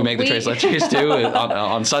too? So You make the tres leches too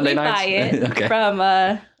on Sunday we nights? buy it Okay. from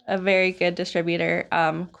a very good distributor,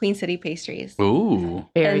 Queen City Pastries. Ooh.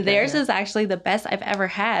 And theirs is actually the best I've ever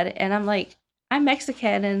had. And I'm like, I'm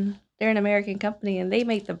Mexican and they're an American company and they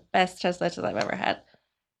make the best tres leches I've ever had.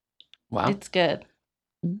 Wow. It's good.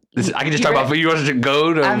 I can just talk about food. You want to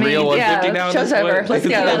go to Real 150 now? Show's over. Let's go.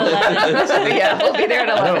 Yeah, we'll be there at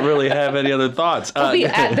 11. I don't really have any other thoughts. We'll be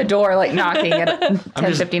at the door, like knocking at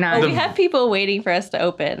 10:59. We have people waiting for us to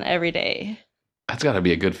open every day. That's got to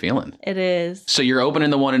be a good feeling. It is. So you're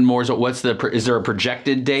opening the one in Mooresville. Is there a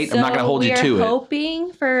projected date? I'm not going to hold you to We're it.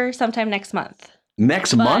 hoping for sometime next month.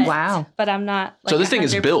 Next month? Wow. But I'm not. So this thing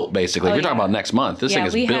is built, basically. If you're talking about next month, this thing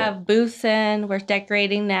is we built. have booths in. We're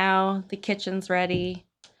decorating now. The kitchen's ready.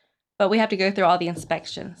 But we have to go through all the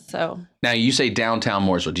inspections. So Now, you say downtown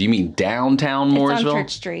Mooresville. Do you mean downtown Mooresville? it's on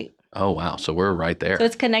Church Street. Oh, wow. So we're right there. So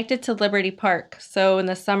it's connected to Liberty Park. So in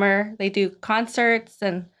the summer, they do concerts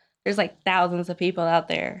and there's like thousands of people out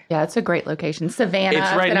there. Yeah, it's a great location. Savannah.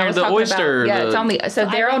 It's right that I near was the talking oyster, about. Yeah, the- it's on the. So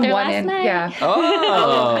I they're went on there one last end. night. Yeah.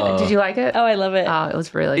 Oh. Did you like it? Oh, I love it. Oh, it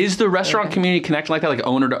was really. Is the restaurant community connected like that, like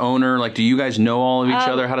owner to owner? Like, do you guys know all of each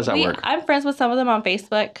other? How does that work? I'm friends with some of them on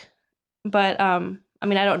Facebook, but I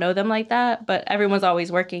mean, I don't know them like that, but everyone's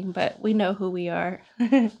always working, but we know who we are.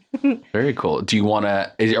 Very cool. Do you want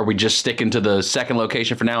to, are we just sticking to the second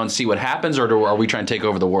location for now and see what happens, or are we trying to take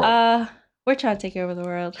over the world? We're trying to take over the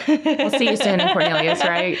world. We'll see you soon in Cornelius,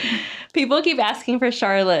 right? People keep asking for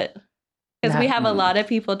Charlotte because we No. have a lot of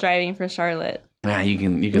people driving for Charlotte. Yeah, you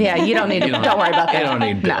can. Yeah, you don't need to. Don't worry about that. You don't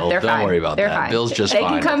need Bill. No, they're don't fine. worry about They're that. fine. Bill's just They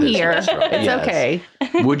fine. can come with his here. restaurant. It's Yes. okay.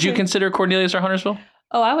 Would you consider Cornelius or Huntersville?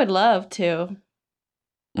 Oh, I would love to.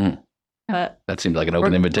 But That seems like an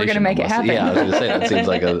open We're invitation. gonna make it almost. happen. Yeah, I was going to say that seems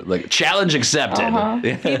like a challenge accepted. Uh-huh.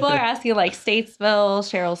 people are asking like Statesville,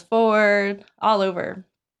 Cheryl's Ford, all over.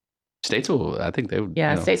 Statesville, I think they would.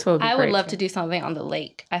 Yeah, Statesville would be I would great. love to do something on the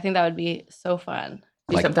lake. I think that would be so fun.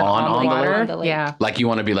 Do like something on the water. On the lake. Yeah. Like you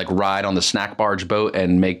want to be like ride on the snack barge boat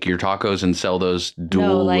and make your tacos and sell those dual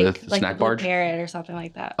No, like, with like snack the Blue barge? Parrot or something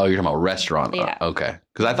like that. Oh, you're talking about restaurant. Yeah. Okay.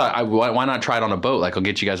 Because I thought, why not try it on a boat? Like, I'll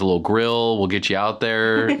get you guys a little grill. We'll get you out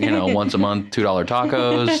there, once a month, $2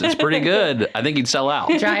 tacos. It's pretty good. I think you'd sell out.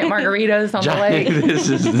 Giant margaritas on the lake. This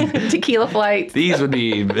is, Tequila flights. these would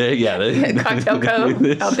be, yeah. Cocktail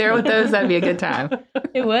Cove out there with those. That'd be a good time.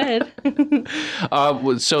 It would.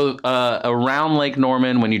 So around Lake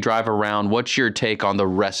Norman, when you drive around, what's your take on the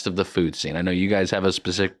rest of the food scene? I know you guys have a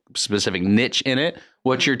specific niche in it.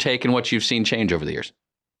 What's your take and what you've seen change over the years?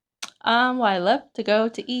 Well, I love to go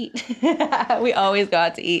to eat. We always go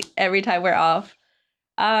out to eat every time we're off.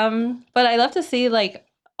 But I love to see like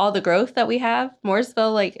all the growth that we have.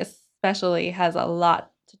 Mooresville, like especially, has a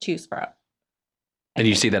lot to choose from. And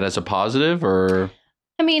you see that as a positive, or?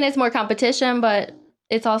 I mean, it's more competition, but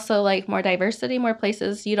it's also like more diversity, more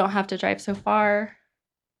places. You don't have to drive so far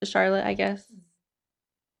to Charlotte, I guess.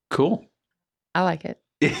 Cool. I like it.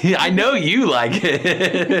 I know you like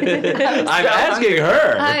it. I'm asking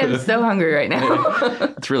her. I am so hungry right now.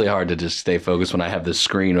 It's really hard to just stay focused when I have this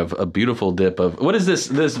screen of a beautiful dip of what is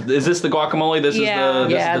this? Is this the guacamole? This is the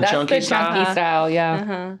that's chunky the style. chunky style. Yeah.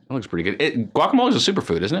 Uh-huh. That looks pretty good. Guacamole is a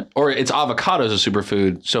superfood, isn't it? Or it's avocado is a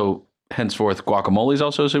superfood. So henceforth, guacamole is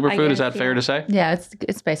also a superfood. Is that fair to say? Yeah,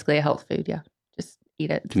 it's basically a health food. Yeah, just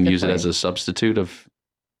eat it. You can use it as a substitute of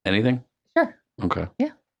anything. Sure. Okay. Yeah.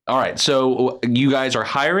 All right. So you guys are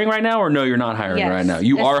hiring right now, or no, you're not hiring right now?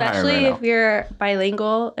 You are hiring right Especially now. if you're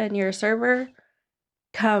bilingual and you're a server,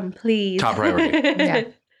 come please. Top priority. Yeah.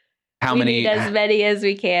 How We many? need as many as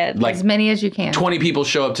we can. Like as many as you can. 20 people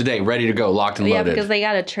show up today, ready to go, locked and Yeah, loaded. because they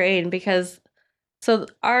got to train so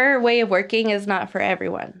our way of working is not for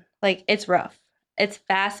everyone. Like it's rough. It's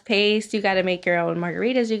fast paced. You got to make your own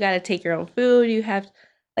margaritas. You got to take your own food.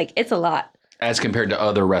 It's a lot. As compared to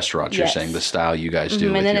other restaurants, you're Yes. saying the style you guys do.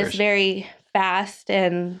 Mhm, with and then yours. it's very fast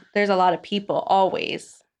and there's a lot of people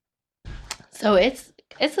always. So it's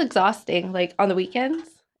exhausting. Like on the weekends,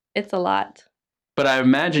 it's a lot. But I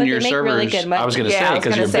imagine But your they make servers. really good money. I was going to Yeah, I say was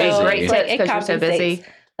because you're gonna say, busy. great So tips it 'cause you're so busy. compensates.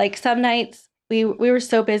 Like some nights we were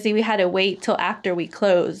so busy we had to wait till after we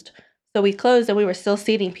closed. So we closed and we were still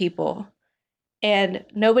seating people. And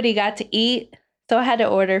nobody got to eat. So I had to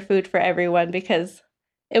order food for everyone because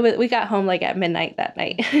we got home like at midnight that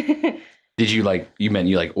night. Did you you meant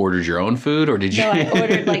you ordered your own food, or did you? No, I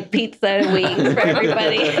ordered pizza and wings for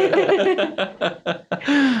everybody.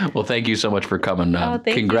 Well, thank you so much for coming. Thank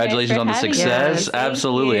you Congratulations guys for on the having success. us. Thank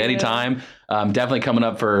Absolutely. you. Anytime. Definitely coming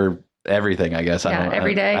up for everything, I guess.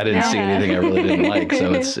 Every day. I didn't see anything I really didn't like,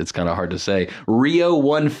 so it's kind of hard to say. Rio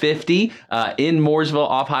 150 in Mooresville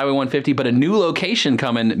off Highway 150, but a new location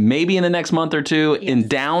coming maybe in the next month or two in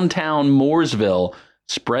downtown Mooresville.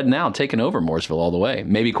 Spreading out, taking over Mooresville all the way.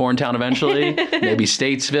 Maybe Corntown eventually, maybe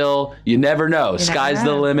Statesville. You never know. Sky's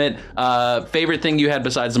the limit. Favorite thing you had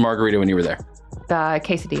besides the margarita when you were there? The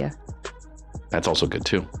quesadilla. That's also good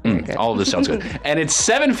too. Good. All of this sounds good. And it's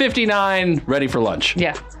 7:59, ready for lunch.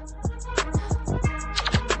 Yeah.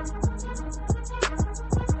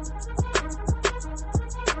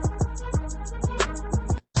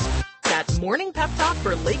 That morning pep talk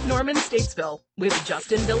for Lake Norman, Statesville with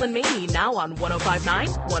Justin, Bill, and Mamie now on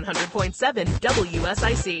 105.9, 100.7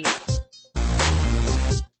 WSIC.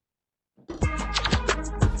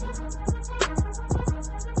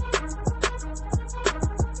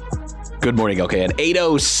 Good morning. Okay, at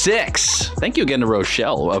 8:06. Thank you again to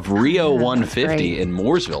Rochelle of Rio 150 in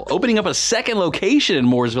Mooresville. Opening up a second location in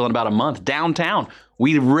Mooresville in about a month, downtown.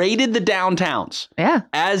 We rated the downtowns. Yeah.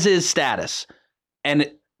 As is status.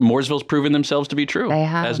 And Mooresville's proven themselves to be true. They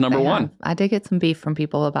have. As number one. I did get some beef from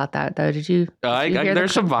people about that, though. Did you?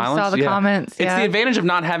 There's some violence. Saw the comments. It's the advantage of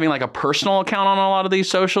not having a personal account on a lot of these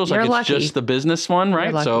socials. You're it's lucky. just the business one,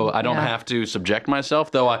 right? You're So lucky. I don't have to subject myself.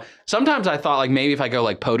 Though sometimes I thought maybe if I go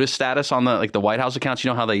POTUS status on the White House accounts, you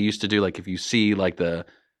know how they used to do if you see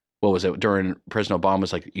what was it during President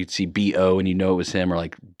Obama's you'd see BO and it was him, or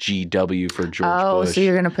GW for George Bush. So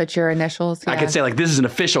you're gonna put your initials? Yeah. I could say this is an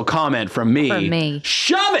official comment from me. From me.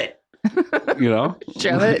 Shove it.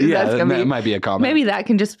 Shove it. Yeah, That's that might be a comment. Maybe that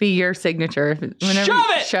can just be your signature.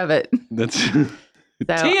 Shove it. That's So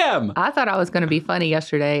TM. I thought I was going to be funny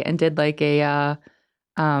yesterday and did a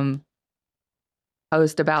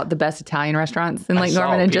post about the best Italian restaurants in Lake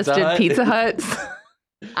Norman and just did Pizza Huts.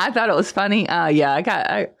 I thought it was funny.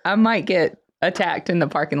 I might get attacked in the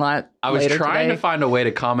parking lot. I was trying today. to find a way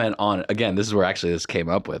to comment on, again, this is where actually this came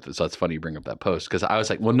up with. So it's funny you bring up that post, because I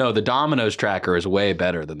was like, well, no, the Domino's tracker is way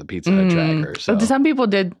better than the Pizza Hut tracker. So. But some people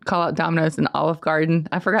did call out Domino's and Olive Garden.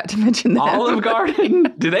 I forgot to mention that. Olive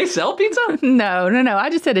Garden? Do they sell pizza? No. I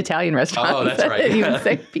just said Italian restaurants. Oh, that's right. I didn't even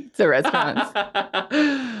say pizza restaurants.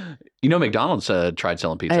 McDonald's tried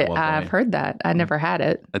selling pizza at one point. I've heard that. I never had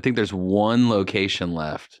it. I think there's one location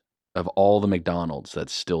left of all the McDonald's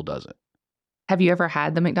that still does it. Have you ever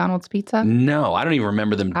had the McDonald's pizza? No, I don't even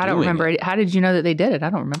remember them doing it. I don't remember it. How did you know that they did it? I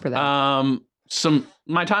don't remember that.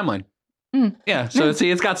 My timeline. Yeah, so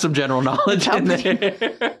it's got some general knowledge in there.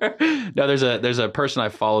 No, there's a person I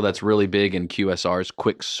follow that's really big in QSRs,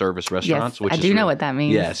 quick service restaurants. Yes, I do know what that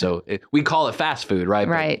means. Yeah, so we call it fast food, right?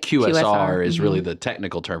 Right. But QSR is really the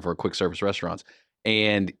technical term for quick service restaurants.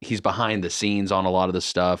 And he's behind the scenes on a lot of the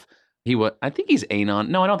stuff. I think he's Anon.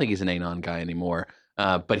 No, I don't think he's an Anon guy anymore.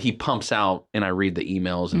 But he pumps out, and I read the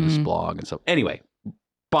emails and his blog and stuff. Anyway,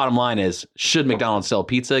 bottom line is, should McDonald's sell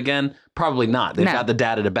pizza again? Probably not. They've got the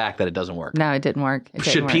data to back that it doesn't work. No, it didn't work.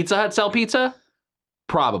 Should Pizza Hut sell pizza?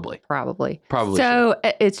 Probably. So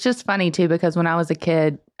it's just funny, too, because when I was a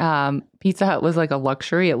kid, Pizza Hut was like a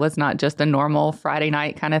luxury. It was not just a normal Friday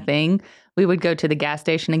night kind of thing. We would go to the gas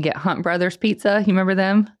station and get Hunt Brothers pizza. You remember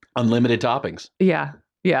them? Unlimited toppings.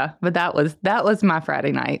 Yeah, but that was my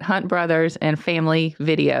Friday night. Hunt Brothers and Family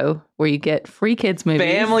Video, where you get free kids movies.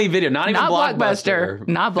 Family Video, not even Blockbuster.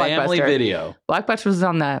 Not Blockbuster. Family Video. Blockbuster was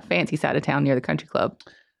on the fancy side of town near the country club.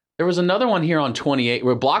 There was another one here on 28,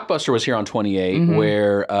 where Blockbuster was here on 28,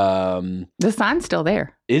 where... the sign's still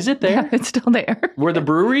there. Is it there? Yeah, it's still there. Where the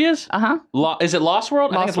brewery is? Uh-huh. Is it Lost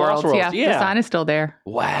World? I think it's Lost World. Yeah, the sign is still there.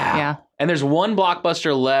 Wow. Yeah. And there's one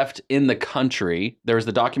Blockbuster left in the country. There was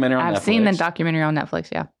the documentary on Netflix. I've seen the documentary on Netflix,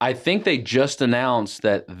 yeah. I think they just announced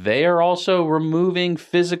that they are also removing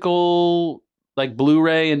physical,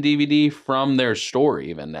 Blu-ray and DVD from their store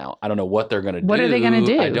even now. I don't know what they're going to do. What are they going to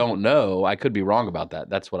do? I don't know. I could be wrong about that.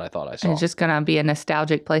 That's what I thought I saw. It's just going to be a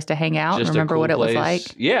nostalgic place to hang out and Just a remember cool what it was place.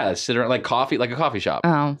 like. Yeah, sit around like a coffee shop.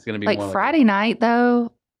 Oh, it's going to be like Friday night,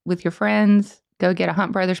 though, with your friends, go get a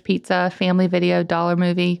Hunt Brothers pizza, Family Video, dollar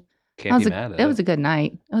movie. Can't be mad at it. It was a good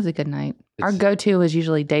night. Our go-to was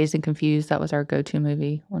usually Dazed and Confused. That was our go-to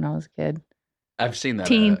movie when I was a kid. I've seen that.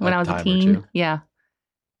 When I was a teen. Yeah.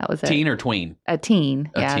 That was teen or tween? A teen.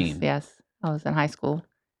 Teen. Yes. I was in high school.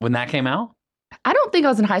 When that came out? I don't think I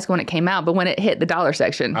was in high school when it came out, but when it hit the dollar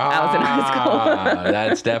section, I was in high school.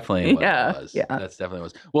 That's definitely what it was. Yeah. That's definitely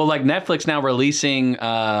what it was. Well, Netflix now releasing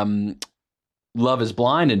Love is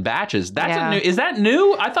Blind in batches. That's Yeah. is that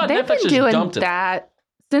new? I thought They've Netflix been just doing dumped it. that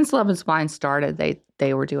since Love is Blind started.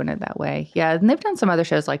 They were doing it that way. Yeah, and they've done some other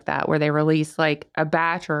shows like that where they release like a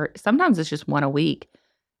batch, or sometimes it's just one a week.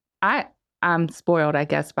 I'm spoiled, I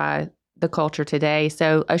guess, by the culture today.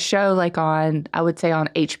 So a show like I would say on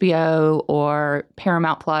HBO or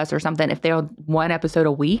Paramount Plus or something, if they're one episode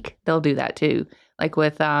a week, they'll do that too. Like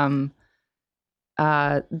with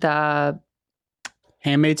the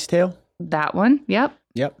Handmaid's Tale. that one. Yep.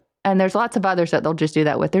 And there's lots of others that they'll just do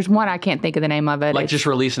that with. There's one I can't think of the name of it. Like It's just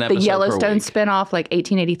release an the episode Yellowstone per week. spinoff, like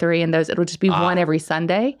 1883, and those it'll just be one every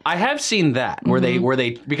Sunday. I have seen that where Mm-hmm. they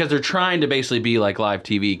because they're trying to basically be like live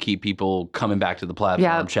TV, keep people coming back to the platform,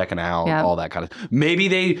 Yep. checking out, Yep. all that kind of. Maybe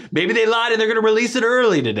they lied and they're going to release it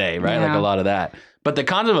early today, right? Like Yeah. a lot of that. But the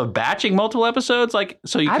concept of batching multiple episodes, like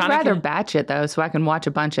so you I'd kind of rather batch it though, so I can watch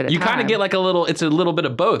a bunch at a you time. kind of get like it's a little bit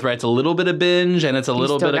of both, right? It's a little bit of binge and it's a You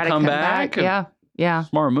little still bit of gotta come come back. Yeah.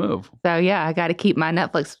 Smart move. So yeah, I got to keep my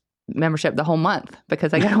Netflix membership the whole month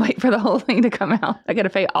because I got to wait for the whole thing to come out. I got to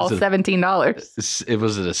pay all Is it- $17. It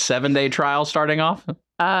was a 7-day trial starting off.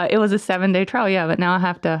 It was a 7-day trial, yeah, but now I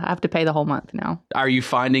have to pay the whole month now. Are you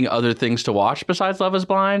finding other things to watch besides Love is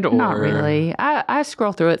Blind? Or Not really. I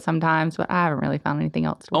scroll through it sometimes, but I haven't really found anything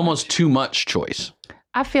else to watch. Almost too much choice.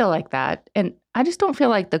 I feel like that. And I just don't feel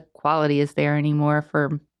like the quality is there anymore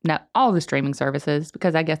for all the streaming services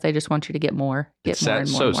because I guess they just want you to get more. It's More and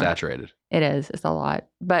more so and more. saturated. It is. It's a lot.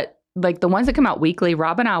 But like the ones that come out weekly,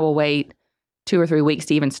 Rob and I will wait 2 or 3 weeks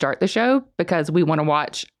to even start the show because we want to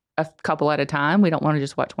watch a couple at a time. We don't want to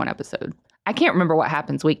just watch one episode. I can't remember what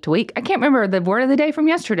happens week to week. I can't remember the word of the day from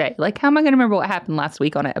yesterday. Like, how am I going to remember what happened last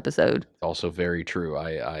week on an episode? Also very true.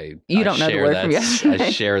 You don't know the share word that- from yesterday. I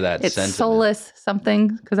share that It's sentiment. soulless something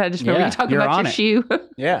because I just remember Yeah, you talking you're about on your it. shoe.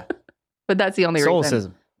 Yeah. But that's the only reason.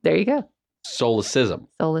 Solecism. There you go. Soulicism.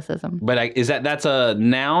 Soulicism. But that's a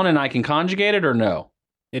noun and I can conjugate it or no?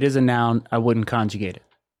 It is a noun. I wouldn't conjugate it.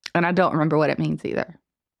 And I don't remember what it means either.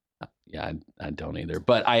 Yeah, I don't either.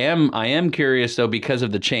 But I am curious though because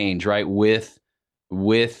of the change, right? With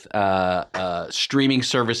streaming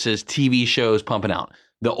services, TV shows pumping out.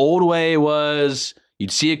 The old way was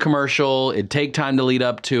you'd see a commercial, it'd take time to lead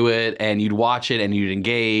up to it, and you'd watch it and you'd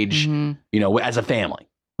engage, Mhm. as a family,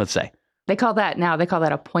 let's say. They call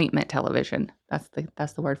that appointment television. That's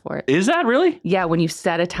the word for it. Is that really? Yeah, when you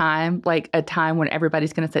set a time, like a time when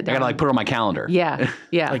everybody's going to sit I down. gotta put it on my calendar. Yeah,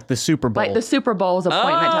 yeah. Like the Super Bowl. Like the Super Bowl's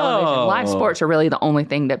appointment television. Live Oh. sports are really the only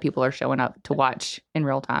thing that people are showing up to watch in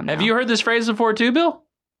real time now. Have you heard this phrase before too, Bill?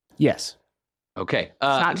 Yes. Okay. It's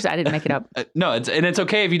not just I didn't make it up. No, it's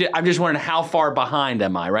okay if you did. I'm just wondering how far behind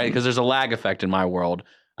am I, right? Because there's a lag effect in my world.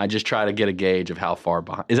 I just try to get a gauge of how far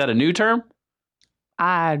behind. Is that a new term?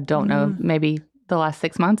 I don't know. Maybe the last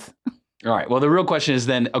 6 months. All right. Well, the real question is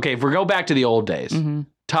then, okay, if we go back to the old days,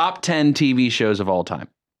 top 10 TV shows of all time.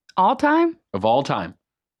 All time? Of all time.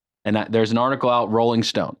 And there's an article out, Rolling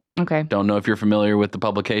Stone. Okay. Don't know if you're familiar with the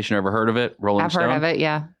publication or ever heard of it, Rolling I've Stone. heard of it,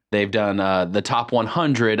 yeah. They've done the top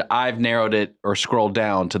 100. I've narrowed it or scrolled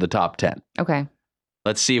down to the top 10. Okay.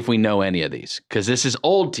 Let's see if we know any of these, because this is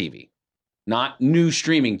old TV, not new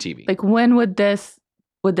streaming TV. Like when would this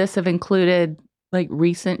have included like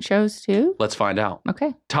recent shows too? Let's find out.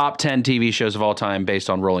 Okay. Top 10 TV shows of all time based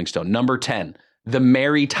on Rolling Stone. Number 10, The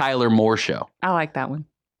Mary Tyler Moore Show, I like that one.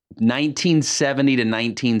 1970 to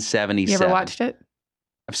 1977. You ever watched it?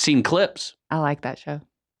 I've seen clips. I like that show.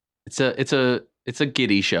 It's a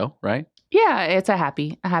giddy show, right? Yeah, it's a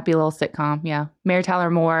happy little sitcom. Yeah. Mary Tyler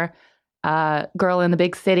Moore, girl in the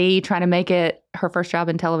big city trying to make it her first job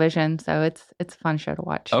in television. So it's a fun show to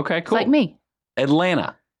watch. Okay, It's cool. like me.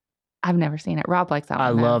 Atlanta, I've never seen it. Rob likes that one.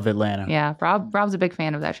 I though. love Atlanta. Yeah, Rob's a big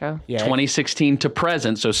fan of that show. Yeah. 2016 to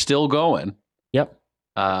present, so still going. Yep.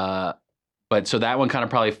 But so that one kind of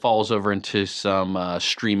probably falls over into some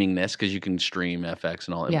streamingness because you can stream FX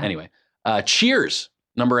and all that. Yeah. Anyway, Cheers,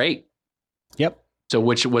 number 8. Yep. So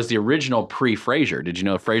which was the original pre-Frasier? Did you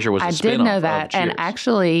know Frasier was a I spin-off did know of that. And Cheers?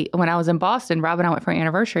 actually, when I was in Boston, Rob and I went for our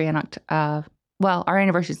anniversary in our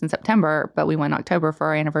anniversary's in September, but we went in October for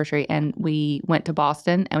our anniversary, and we went to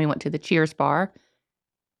Boston and we went to the Cheers bar.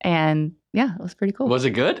 And yeah, it was pretty cool. Was it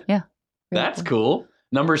good? Yeah. Very That's cool.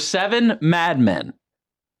 Number 7, Mad Men.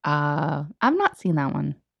 I've not seen that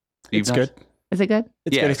one. You've It's not- good. Is it good?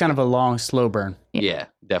 It's Yeah, good. it's It's kind of a long, slow burn. Yeah,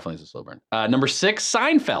 definitely is a slow burn. Number 6,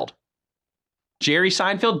 Seinfeld. Jerry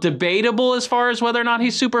Seinfeld, debatable as far as whether or not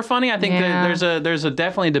he's super funny. I think Yeah. that there's a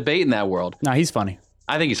definitely a debate in that world. No, he's funny.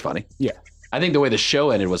 I think he's funny. Yeah. I think the way the show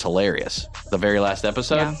ended was hilarious. The very last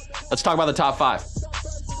episode. Yeah. Let's talk about the top 5.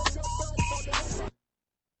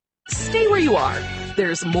 Stay where you are.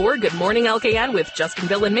 There's more Good Morning LKN with Justin,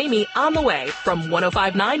 Bill, and Mamie on the way from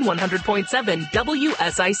 105.9 100.7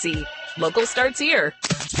 WSIC. Local starts here.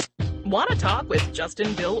 Want to talk with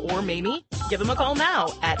Justin, Bill, or Mamie? Give them a call now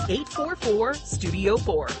at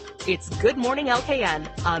 844-STUDIO-4. It's Good Morning LKN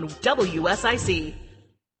on WSIC.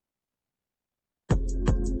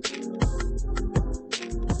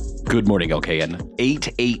 Good morning, LKN.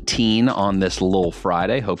 8:18 on this little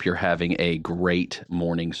Friday. Hope you're having a great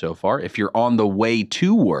morning so far. If you're on the way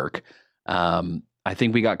to work, I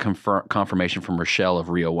think we got confirmation from Rochelle of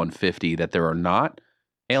Rio 150 that there are not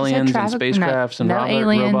aliens and spacecrafts and no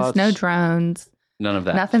aliens, robots. no drones. None of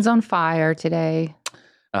that. Nothing's on fire today.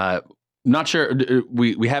 Not sure.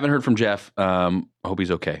 We haven't heard from Jeff. I hope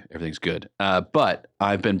he's okay. Everything's good. But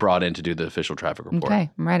I've been brought in to do the official traffic report. Okay,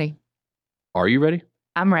 I'm ready. Are you ready?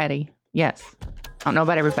 I'm ready. Yes. I don't know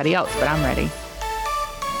about everybody else, but I'm ready.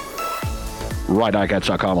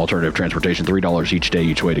 RideICats.com, alternative transportation, $3 each day,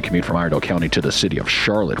 each way to commute from Iredell County to the city of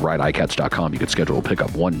Charlotte. RideICats.com. You can schedule a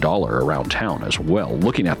pickup $1 around town as well.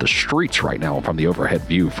 Looking at the streets right now from the overhead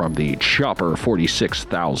view from the Chopper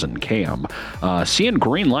 46,000 cam. Seeing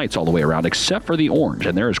green lights all the way around except for the orange,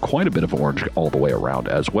 and there is quite a bit of orange all the way around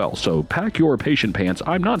as well. So pack your patient pants.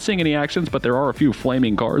 I'm not seeing any accidents, but there are a few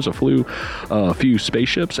flaming cars, a few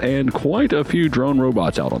spaceships, and quite a few drone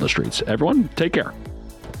robots out on the streets. Everyone, take care.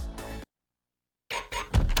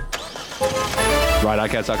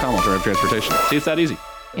 RideICats.com, alternative transportation. See, it's that easy.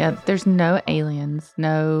 Yeah, there's no aliens,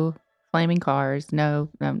 no flaming cars, no,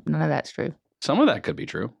 none of that's true. Some of that could be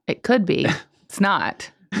true. It could be. It's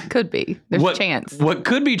not. It could be. There's a chance. What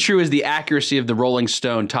could be true is the accuracy of the Rolling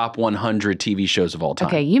Stone top 100 TV shows of all time.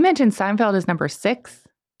 Okay, you mentioned Seinfeld is number 6.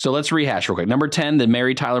 So let's rehash real quick. Number 10, The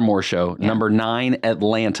Mary Tyler Moore Show. Yeah. Number 9,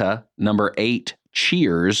 Atlanta. Number 8,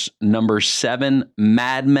 Cheers. Number 7,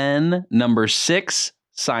 Mad Men. Number 6,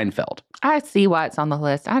 Seinfeld. I see why it's on the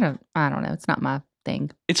list. I don't know. It's not my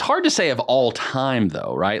thing. It's hard to say of all time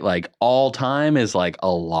though, right? Like all time is like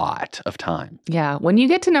a lot of time. Yeah. When you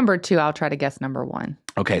get to number 2, I'll try to guess number 1.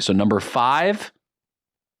 Okay. So number 5,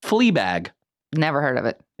 Fleabag. Never heard of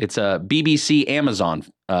it. It's a BBC Amazon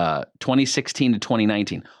 2016 to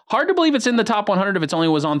 2019. Hard to believe it's in the top 100 if it's only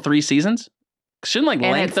was on 3 seasons. Shouldn't like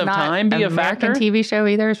and length of time be a factor? American TV show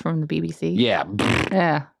either. It's from the BBC. Yeah.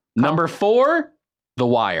 Yeah. Number 4, The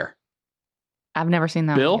Wire. I've never seen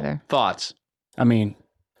that Bill, one either. Thoughts? I mean,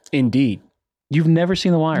 indeed. You've never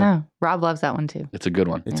seen The Wire? No. Rob loves that one too. It's a good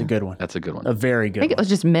one. It's a good one. That's a good one. A very good I think it was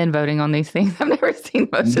just men voting on these things. I've never seen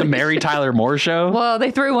most of The Mary Tyler Moore Show? Well,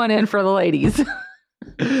 they threw one in for the ladies.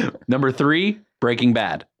 Number 3, Breaking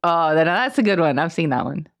Bad. Oh, that's a good one. I've seen that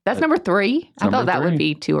one. That's number 3. I thought that 3. would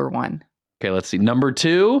be 2 or 1. Okay, let's see. Number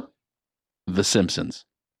 2, The Simpsons.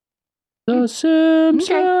 The Simpsons.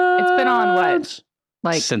 Okay. It's been on what?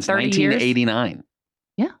 Like since 30 1989. Years?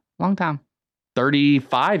 Yeah, long time.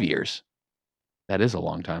 35 years. That is a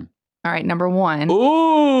long time. All right, number 1.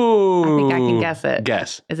 Ooh. I think I can guess it.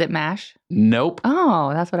 Guess. Is it MASH? Nope.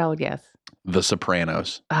 Oh, that's what I would guess. The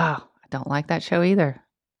Sopranos. Oh, I don't like that show either.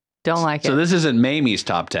 Don't like it. So this isn't Mamie's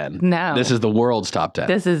top 10. No. This is the world's top 10.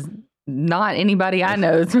 This is not anybody I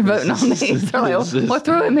know is voting on these. They're like, we'll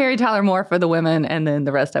throw in Mary Tyler Moore for the women, and then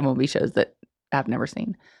the rest of them will be shows that I've never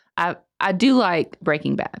seen. I do like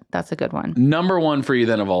Breaking Bad. That's a good one. Number 1 for you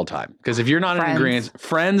then of all time. Because if you're not in agreement,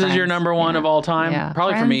 Friends is your number 1 of all time. Yeah.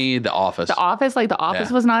 Probably Friends. For me, The Office. The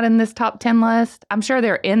Office was not in this top 10 list. I'm sure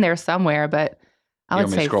they're in there somewhere, but I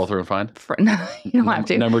would say scroll through and find? No, you don't have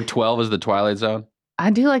to. Number 12 is The Twilight Zone.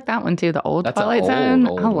 I do like that one too. The old Twilight Zone.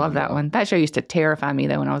 I love that one. That show used to terrify me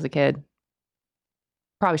though when I was a kid.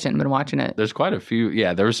 Probably shouldn't have been watching it. There's quite a few.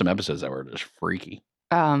 Yeah, there were some episodes that were just freaky.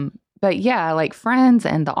 But yeah, like Friends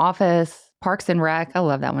and The Office, Parks and Rec. I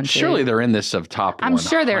love that one too. Surely they're in this of top 100. I'm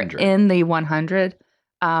sure they're in the 100.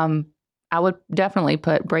 I would definitely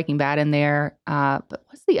put Breaking Bad in there. But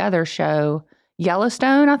what's the other show?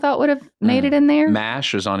 Yellowstone, I thought would have made it in there.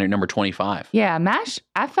 MASH is on here, number 25. Yeah, MASH.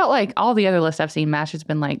 I felt like all the other lists I've seen, MASH has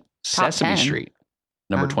been like top Sesame 10. Street,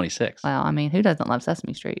 number 26. Well, I mean, who doesn't love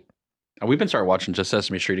Sesame Street? We've been started watching just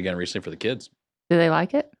Sesame Street again recently for the kids. Do they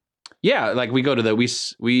like it? Yeah, like we go to we.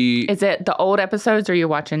 Is it the old episodes or you're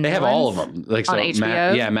watching? They have all of them. Like on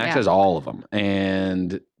HBO. Max has all of them,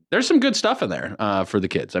 and there's some good stuff in there for the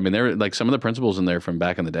kids. I mean, there like some of the principals in there from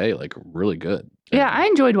back in the day, like really good. Yeah, I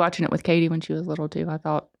enjoyed watching it with Katie when she was little too. I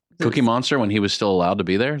thought Cookie Monster when he was still allowed to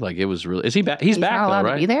be there, like it was really. Is he back? He's back not allowed though,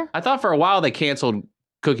 right? To be there? I thought for a while they canceled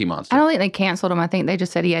Cookie Monster. I don't think they canceled him. I think they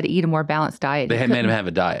just said he had to eat a more balanced diet. They had made him have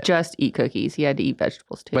a diet. Just eat cookies. He had to eat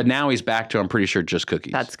vegetables too. But now he's back to, I'm pretty sure, just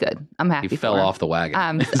cookies. That's good. I'm happy. He fell off the wagon.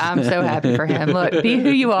 I'm so happy for him. Look, be who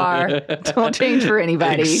you are. Don't change for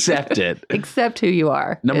anybody. Accept it. Accept who you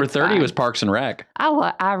are. Number It's 30 fine. was Parks and Rec.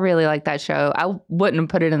 I really like that show. I wouldn't have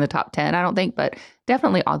put it in the top 10, I don't think, but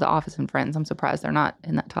definitely all The Office and Friends. I'm surprised they're not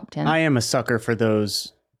in that top 10. I am a sucker for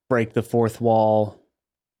those break the fourth wall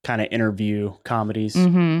kind of interview comedies.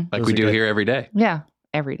 Mm-hmm. Like Those we are do good. here every day. Yeah,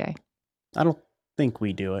 every day. I don't think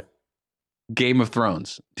we do it. Game of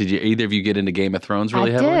Thrones. Did you either of you get into Game of Thrones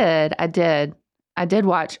really heavily? I did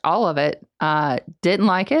watch all of it. Didn't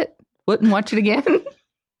like it. Wouldn't watch it again.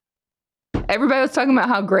 Everybody was talking about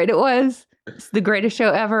how great it was. It's the greatest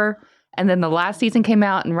show ever. And then the last season came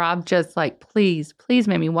out and Rob just like, please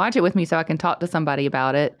made me watch it with me so I can talk to somebody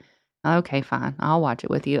about it. Okay, fine. I'll watch it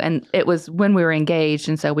with you. And it was when we were engaged.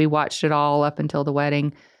 And so we watched it all up until the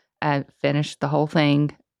wedding. I finished the whole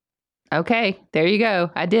thing. Okay, there you go.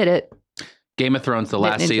 I did it. Game of Thrones, the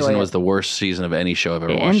Didn't last enjoy season it. was the worst season of any show I've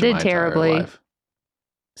ever It watched in ended my terribly. entire life.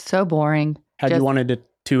 So boring. How'd you wanted it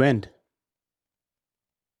to end?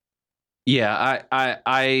 Yeah,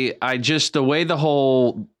 I just the way the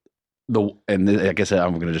whole like I said,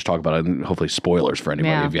 I'm going to just talk about it and hopefully spoilers for anybody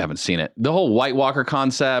Yeah. if you haven't seen it. The whole White Walker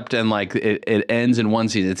concept and like it ends in one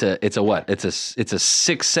season. It's a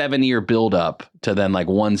 6-7 year build up to then like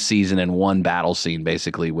one season and one battle scene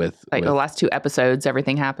basically with The last 2 episodes,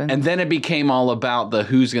 everything happened. and then it became all about the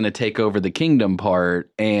who's going to take over the kingdom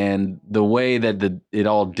part, and the way that it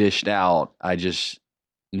all dished out. I just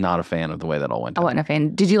not a fan of the way that all went I down. wasn't a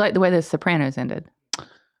fan. Did you like the way The Sopranos ended?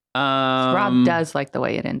 Rob does like the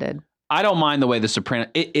way it ended. I don't mind the way The Sopranos.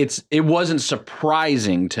 It wasn't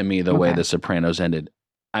surprising to me the way Okay. The Sopranos ended.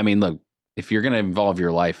 I mean, look, if you're going to involve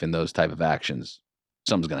your life in those type of actions,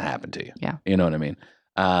 something's going to happen to you. Yeah. You know what I mean?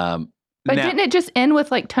 But Now- didn't it just end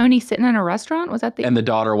with like Tony sitting in a restaurant? Was that the and the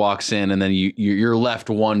daughter walks in, and then you're left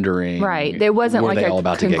wondering, right? There wasn't were like they a all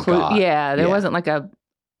about to get caught? Yeah, there Yeah. wasn't like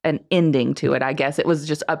an ending to it. I guess it was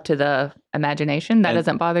just up to the imagination. That And-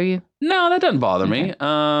 doesn't bother you? No, that doesn't bother me.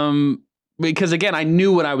 Because again, I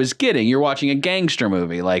knew what I was getting. You're watching a gangster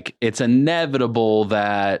movie. Like, it's inevitable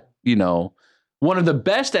that, one of the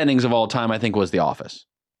best endings of all time, I think, was The Office.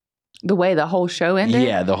 The way the whole show ended?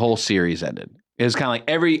 Yeah, the whole series ended. It was kind of like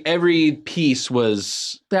every piece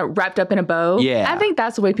was. That wrapped up in a bow. Yeah. I think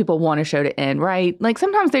that's the way people want a show to end, right? Like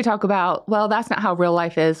sometimes they talk about, well, that's not how real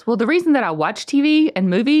life is. Well, the reason that I watch TV and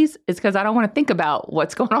movies is because I don't want to think about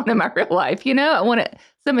what's going on in my real life. I want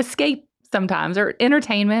some escape sometimes, or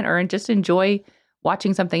entertainment, or just enjoy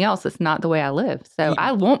watching something else that's not the way I live. So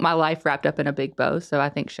I want my life wrapped up in a big bow. So I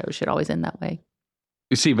think shows should always end that way.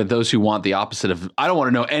 You see, but those who want the opposite of, I don't want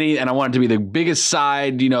to know any, and I want it to be the biggest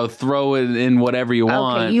side, throw it in whatever you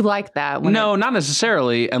want. Okay, you like that. No, not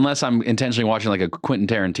necessarily, unless I'm intentionally watching like a Quentin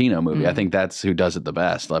Tarantino movie. I Mm. think that's who does it the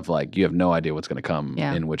best. Of like, you have no idea what's going to come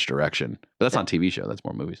Yeah. in which direction. But that's not a TV show. That's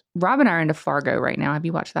more movies. Rob and I are into Fargo right now. Have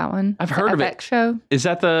you watched that one? I've The heard of FX it. show?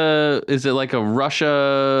 Is it like a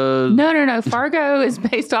Russia? No. Fargo is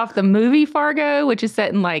based off the movie Fargo, which is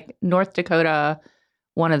set in like North Dakota,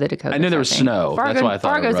 one of the Dakotas. I knew there was think. snow. That's why I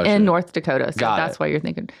thought it was Fargo's Russia. in North Dakota, so Got that's it. why you're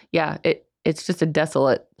thinking. Yeah, it's just a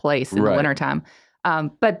desolate place in Right. the wintertime.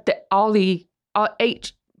 But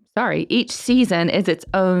each season is its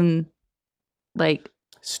own like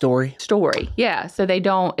Story. Yeah, so they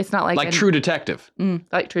don't. It's not like True Detective.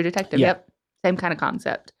 like True Detective. Yeah. Yep, same kind of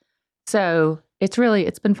concept. So it's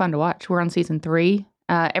been fun to watch. We're on season 3.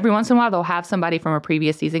 Every once in a while, they'll have somebody from a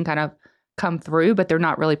previous season kind of come through, but they're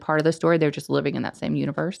not really part of the story. They're just living in that same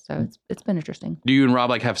universe. So it's been interesting. Do you and Rob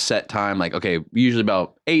like have set time? Like, okay, usually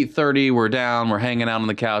about 8:30, we're down, we're hanging out on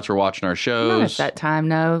the couch, we're watching our shows. Not at that time,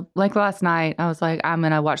 no. Like last night, I was like, I'm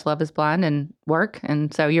gonna watch Love Is Blind and work,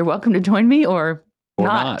 and so you're welcome to join me or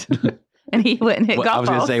not. And he went and hit golf I was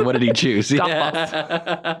going to balls. say, what did he choose? Golf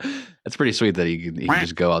Yeah. That's pretty sweet that he can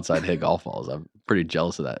just go outside and hit golf balls. I'm pretty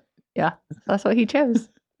jealous of that. Yeah, that's what he chose.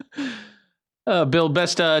 Bill,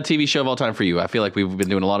 best TV show of all time for you. I feel like we've been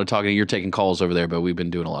doing a lot of talking. You're taking calls over there, but we've been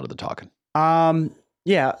doing a lot of the talking.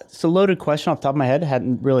 Yeah, it's a loaded question off the top of my head.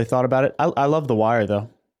 Hadn't really thought about it. I love The Wire though.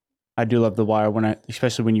 I do love The Wire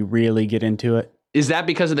especially when you really get into it. Is that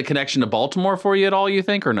because of the connection to Baltimore for you at all, you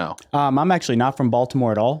think, or no? I'm actually not from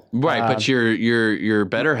Baltimore at all. Right, but your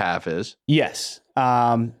better half is. Yes.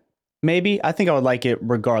 Maybe. I think I would like it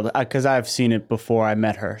regardless because I've seen it before I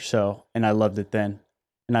met her. And I loved it then.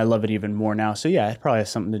 And I love it even more now. So yeah, it probably has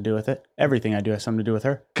something to do with it. Everything I do has something to do with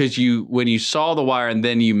her. Because when you saw The Wire and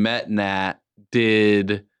then you met Nat,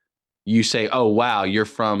 did you say, oh, wow, you're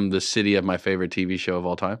from the city of my favorite TV show of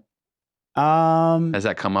all time? Has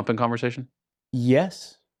that come up in conversation?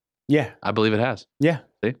 Yes. Yeah. I believe it has. Yeah.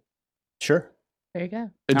 See? Sure. There you go.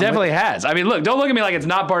 It definitely has. I mean, look, don't look at me like it's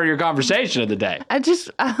not part of your conversation of the day. I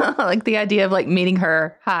just like the idea of like meeting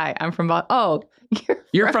her. Hi, I'm from Boston. Oh,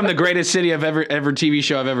 You're from the greatest city of ever TV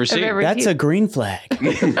show I've ever seen. That's a green flag.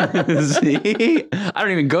 See? I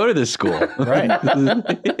don't even go to this school. Right.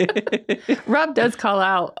 Rob does call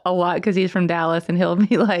out a lot because he's from Dallas, and he'll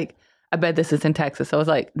be like, I bet this is in Texas. So I was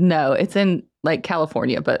like, no, it's in like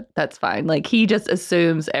California, but that's fine. Like he just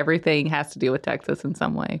assumes everything has to do with Texas in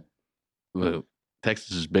some way. Well,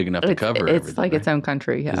 Texas is big enough to cover It's everything, like right? its own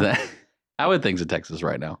country. Yeah. How would things in Texas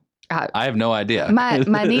right now? I have no idea. My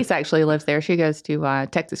niece actually lives there. She goes to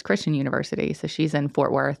Texas Christian University, so she's in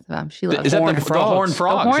Fort Worth. She loves Is that the Horned Frogs? The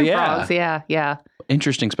Horned Yeah. Frogs, yeah.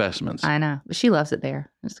 Interesting specimens. I know, but she loves it there.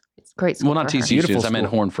 It's a great school. Well, not for her. TCU students. I meant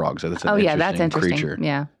Horned Frogs. That's an that's interesting. creature.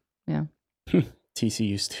 Yeah.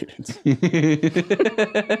 TCU students.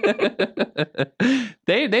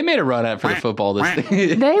 They made a run at for the football this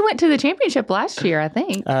thing. They went to the championship last year, I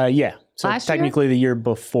think. Yeah. So Last year? technically the year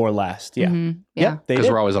before last. Yeah. Mhm. Yeah. Yep, they Because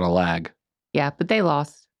did. we're always on a lag. Yeah, but they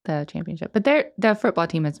lost the championship. But the football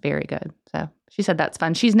team is very good. So she said that's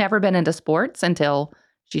fun. She's never been into sports until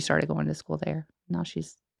she started going to school there. Now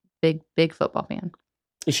she's big football fan.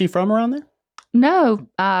 Is she from around there? No,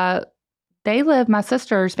 my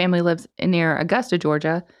sister's family lives near Augusta,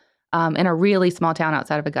 Georgia, in a really small town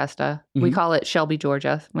outside of Augusta. We Mhm. call it Shelby,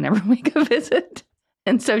 Georgia, whenever we go visit.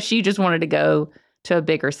 And so she just wanted to go to a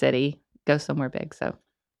bigger city, go somewhere big. So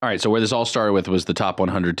All right, so where this all started with was the top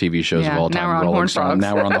 100 TV shows of Yeah, all now time. we're on Rolling Horned Stone. Frogs.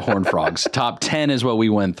 Now we're on the Horned Frogs. Top 10 is what we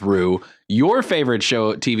went through. Your favorite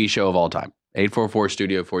TV show of all time. 844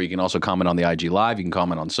 Studio 4. You can also comment on the IG Live. You can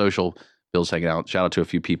comment on social. Bill's hanging out. Shout out to a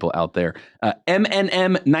few people out there.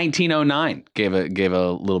 MNM 1909 gave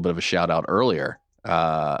a little bit of a shout out earlier.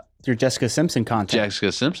 Your Jessica Simpson content.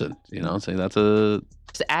 Jessica Simpson. So that's a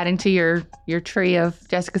just adding to your tree of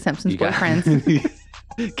Jessica Simpson's boyfriends.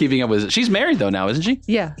 Keeping up with. She's married though now, isn't she?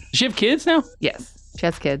 Yeah. Does she have kids now? Yes. She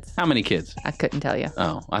has kids. How many kids? I couldn't tell you.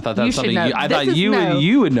 Oh, I thought that You was should something. know. I This thought is- no.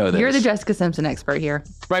 you would know this. You're the Jessica Simpson expert here.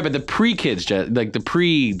 Right, but the pre-kids, like the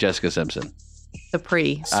pre-Jessica Simpson. The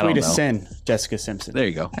pre. I don't Sweetest know. Sin, Jessica Simpson. There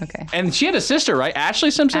you go. Okay. And she had a sister, right?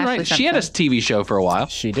 Ashley Simpson, Ashley right? She had a TV show for a while.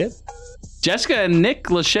 She did. Jessica and Nick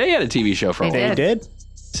Lachey had a TV show for a They while. They did.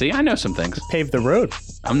 See, I know some things. Paved the road.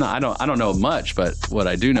 I don't know much, but what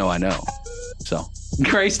I do know, I know. So,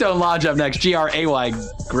 Greystone Lodge up next. GRAY,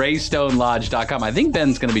 GreystoneLodge.com. I think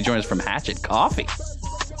Ben's going to be joining us from Hatchet Coffee.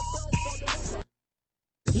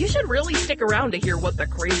 You should really stick around to hear what the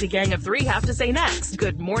crazy gang of three have to say next.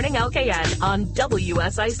 Good morning, LKN on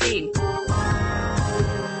WSIC.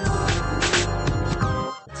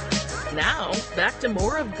 Now, back to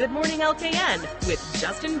more of Good Morning LKN with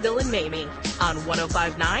Justin, Bill, and Mamie on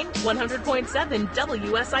 105.9, 100.7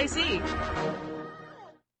 WSIC.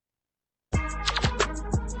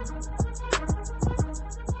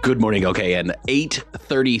 Good morning, okay, and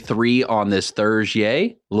 8:33 on this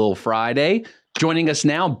Thursday, little Friday. Joining us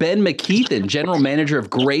now, Ben McKeithen, General Manager of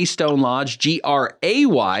Greystone Lodge, GRAY,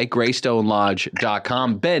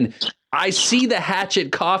 GreystoneLodge.com. Ben, I see the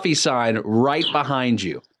Hatchet Coffee sign right behind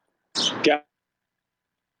you.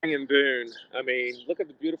 In Boone. I mean, look at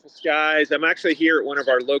the beautiful skies. I'm actually here at one of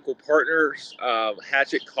our local partners,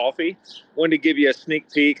 Hatchet Coffee. Wanted to give you a sneak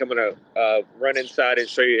peek. I'm going to run inside and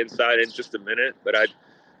show you inside in just a minute, but I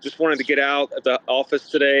just wanted to get out at the office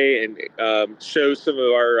today and show some of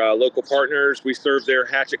our local partners. We serve their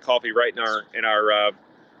Hatchet Coffee right in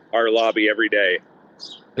our lobby every day.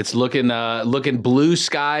 It's looking blue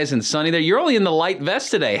skies and sunny there. You're only in the light vest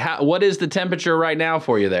today. What is the temperature right now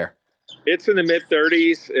for you there? It's in the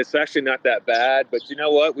mid-30s. It's actually not that bad, but you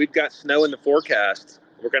know what? We've got snow in the forecast.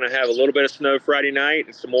 We're going to have a little bit of snow Friday night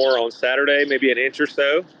and some more on Saturday, maybe an inch or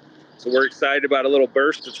so. So we're excited about a little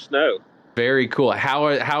burst of snow. Very cool. How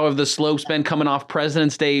have the slopes been coming off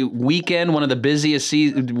President's Day weekend? One of the busiest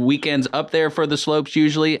weekends up there for the slopes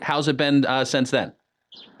usually. How's it been since then?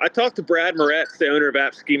 I talked to Brad Moretz, the owner of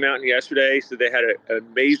App Ski Mountain, yesterday. So they had an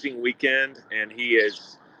amazing weekend, and he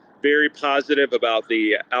is very positive about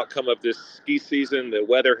the outcome of this ski season. The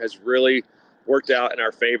weather has really worked out in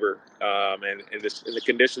our favor, and the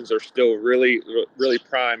conditions are still really, really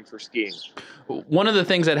prime for skiing. One of the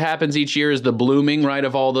things that happens each year is the blooming, right,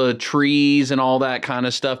 of all the trees and all that kind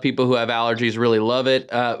of stuff. People who have allergies really love it.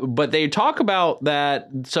 But they talk about that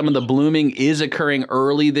some of the blooming is occurring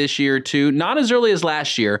early this year, too. Not as early as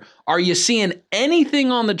last year. Are you seeing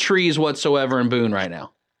anything on the trees whatsoever in Boone right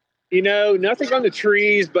now? You know, nothing on the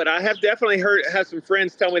trees, but I have definitely had some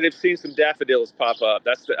friends tell me they've seen some daffodils pop up.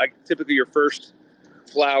 That's typically your first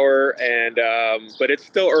flower, and but it's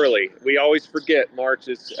still early. We always forget March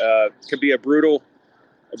is can be a brutal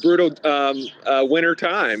winter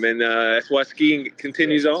time, and that's why skiing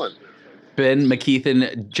continues on. Ben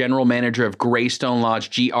McKeithen, General Manager of Greystone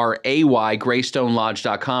Lodge, Gray,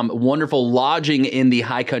 GreystoneLodge.com. Wonderful lodging in the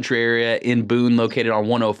high country area in Boone, located on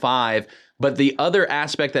 105. But the other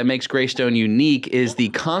aspect that makes Greystone unique is the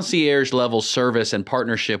concierge level service and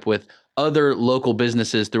partnership with other local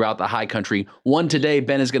businesses throughout the high country. One today,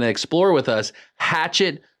 Ben is going to explore with us,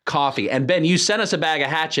 Hatchet Coffee. And Ben, you sent us a bag of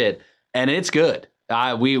Hatchet, and it's good.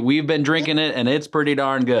 We've been drinking it, and it's pretty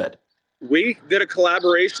darn good. We did a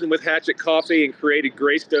collaboration with Hatchet Coffee and created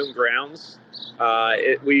Greystone Grounds.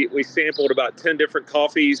 We sampled about 10 different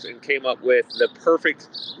coffees and came up with the perfect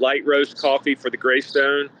light roast coffee for the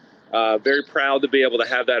Greystone. Very proud to be able to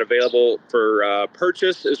have that available for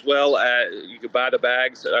purchase, as well as you can buy the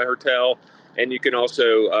bags at our hotel, and you can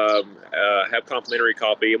also have complimentary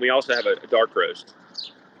coffee. And we also have a dark roast.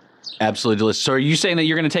 Absolutely delicious. So are you saying that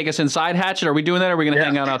you're going to take us inside, Hatchet? Are we doing that, or are we going to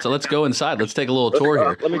hang out outside? Let's go inside. Let's take a little tour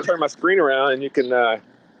here. Let me turn my screen around, and you can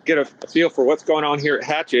get a feel for what's going on here at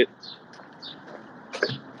Hatchet.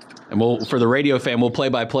 And we'll, for the radio fam, we'll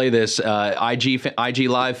play-by-play this. IG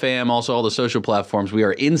Live fam, also all the social platforms. We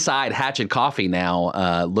are inside Hatchet Coffee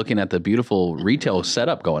now, looking at the beautiful retail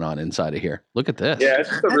setup going on inside of here. Look at this. Yeah, it's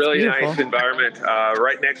just a really nice environment.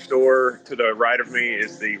 Right next door to the right of me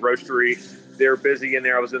is the roastery. They're busy in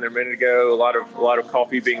there. I was in there a minute ago. A lot of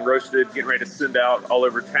coffee being roasted, getting ready to send out all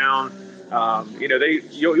over town.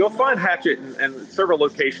 You'll find Hatchet in several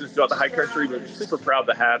locations throughout the high country, but we're super proud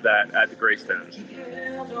to have that at the Greystone.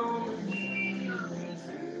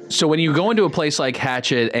 So when you go into a place like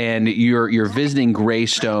Hatchet and you're visiting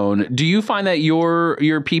Greystone, do you find that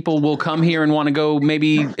your people will come here and want to go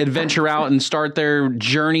maybe adventure out and start their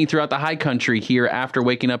journey throughout the high country here after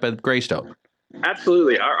waking up at Greystone?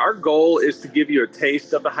 Absolutely. Our goal is to give you a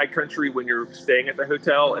taste of the high country when you're staying at the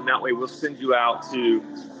hotel, and that way we'll send you out to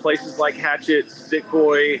places like Hatchet, Stick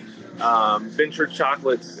Boy, Venture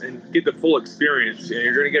Chocolates, and get the full experience.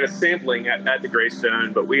 You're going to get a sampling at the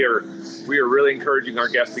Greystone, but we are really encouraging our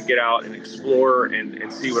guests to get out and explore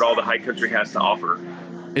and see what all the high country has to offer.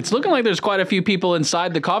 It's looking like there's quite a few people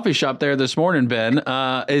inside the coffee shop there this morning, Ben.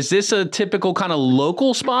 Is this a typical kind of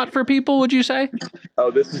local spot for people, would you say?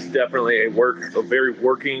 Oh, this is definitely a very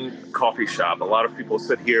working coffee shop. A lot of people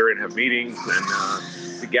sit here and have meetings, and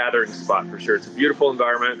it's a gathering spot for sure. It's a beautiful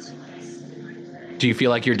environment. Do you feel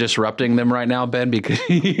like you're disrupting them right now, Ben? Because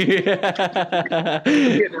I'm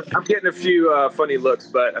getting a few funny looks,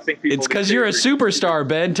 but I think people. It's because you're a superstar,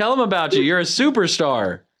 Ben. Tell them about you. You're a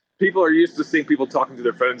superstar. People are used to seeing people talking to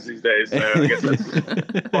their phones these days, so I guess that's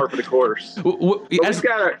par for the course.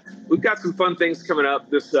 We've got some fun things coming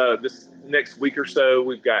up this next week or so.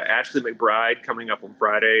 We've got Ashley McBride coming up on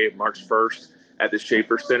Friday, March 1st at the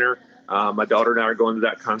Schaefer Center. My daughter and I are going to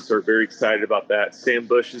that concert. Very excited about that. Sam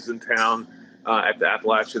Bush is in town at the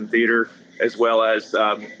Appalachian Theater, as well as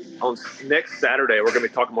on next Saturday, we're going to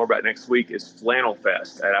be talking more about next week, is Flannel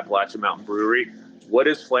Fest at Appalachian Mountain Brewery. What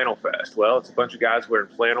is Flannel Fest? Well, it's a bunch of guys wearing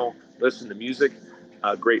flannel, listen to music,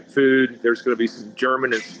 great food. There's going to be some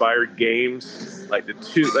German-inspired games, like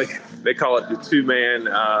they call it the two-man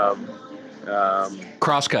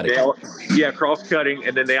cross-cutting. Cross-cutting,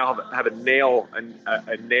 and then they all have a nail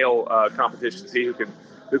competition. See who can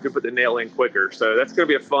put the nail in quicker. So that's going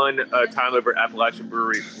to be a fun time over at Appalachian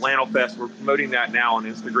Brewery. Flannel Fest. We're promoting that now on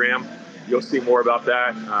Instagram. You'll see more about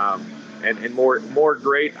that. And more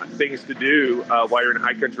great things to do while you're in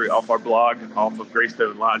high country off our blog, off of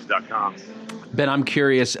GreysstoneLodge.com. Ben, I'm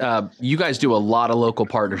curious, you guys do a lot of local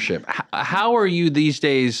partnership. How are you these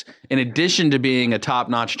days, in addition to being a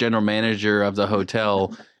top-notch general manager of the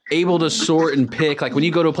hotel, able to sort and pick, like when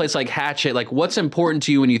you go to a place like Hatchet, like what's important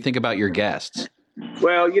to you when you think about your guests?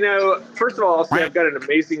 Well, first of all, I'll say I've got an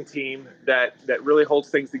amazing team that really holds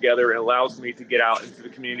things together and allows me to get out into the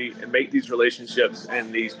community and make these relationships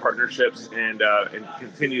and these partnerships and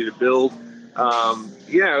continue to build.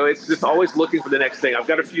 It's just always looking for the next thing. I've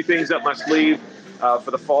got a few things up my sleeve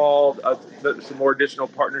for the fall, some more additional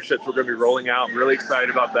partnerships we're going to be rolling out. I'm really excited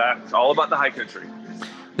about that. It's all about the high country.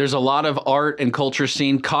 There's a lot of art and culture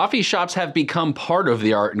scene. Coffee shops have become part of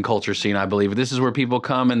the art and culture scene, I believe. This is where people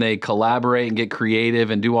come and they collaborate and get creative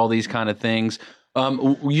and do all these kind of things.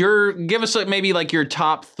 Give us maybe like your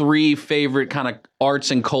top 3 favorite kind of arts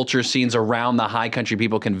and culture scenes around the high country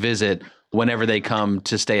people can visit whenever they come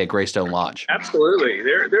to stay at Greystone Lodge. Absolutely.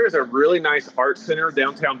 There is a really nice art center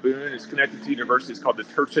downtown Boone. It's connected to university. It's called the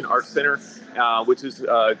Turchin Art Center, which is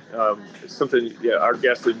something our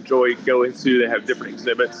guests enjoy going to. They have different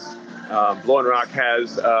exhibits. Blowing Rock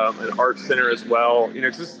has an art center as well. You know,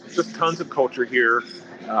 just tons of culture here.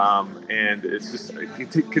 And it's just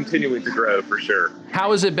continuing to grow for sure.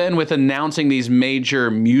 How has it been with announcing these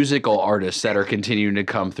major musical artists that are continuing to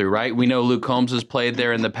come through, right? We know Luke Combs has played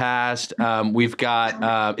there in the past. We've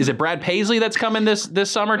got, is it Brad Paisley that's coming this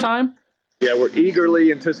summertime? Yeah, we're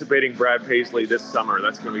eagerly anticipating Brad Paisley this summer.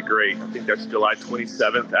 That's going to be great. I think that's July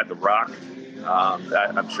 27th at the Rock.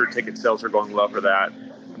 I'm sure ticket sales are going well for that.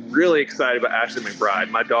 I'm really excited about Ashley McBryde.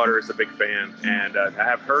 My daughter is a big fan, and to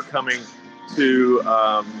have her coming to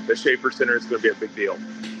the Schaefer Center is going to be a big deal.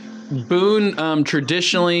 Boone,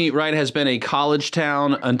 traditionally, right, has been a college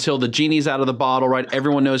town until the genie's out of the bottle, right?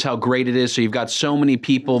 Everyone knows how great it is. So you've got so many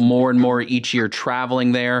people more and more each year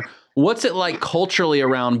traveling there. What's it like culturally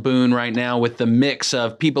around Boone right now with the mix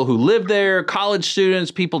of people who live there, college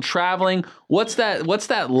students, people traveling? What's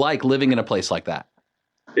that like living in a place like that?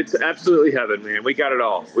 It's absolutely heaven, man. We got it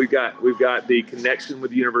all. We've got the connection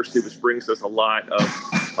with the university, which brings us a lot of,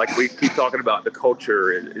 like we keep talking about, the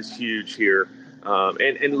culture is huge here.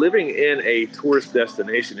 And living in a tourist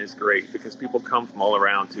destination is great because people come from all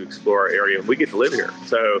around to explore our area, and we get to live here.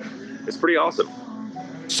 So it's pretty awesome.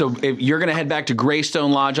 So if you're going to head back to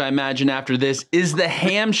Greystone Lodge, I imagine, after this. Is the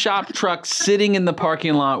ham shop truck sitting in the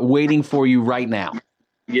parking lot waiting for you right now?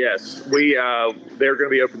 Yes, they're going to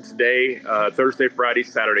be open today, Thursday, Friday,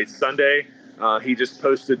 Saturday, Sunday. He just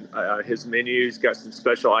posted his menu. He's got some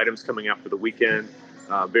special items coming out for the weekend.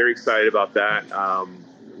 Very excited about that.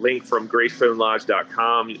 Link from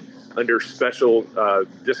GreysstoneLodge.com. Under special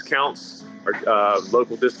discounts or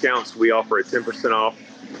local discounts, we offer a 10% off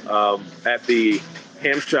at the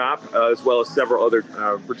ham shop, as well as several other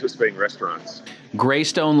participating restaurants.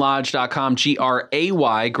 GreysstoneLodge.com,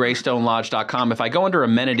 GRAY, GreysstoneLodge.com. If I go under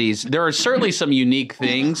amenities, there are certainly some unique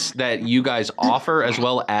things that you guys offer as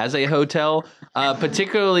well as a hotel.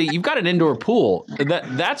 Particularly, you've got an indoor pool.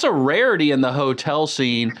 That's a rarity in the hotel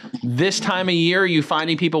scene. This time of year, are you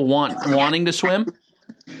finding people wanting to swim?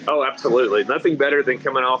 Oh, absolutely. Nothing better than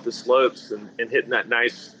coming off the slopes and hitting that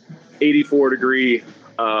nice 84-degree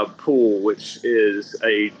pool, which is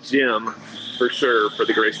a gym for sure for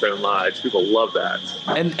the Greystone Lodge. People love that.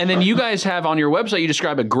 And then you guys have on your website, you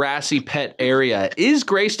describe a grassy pet area. Is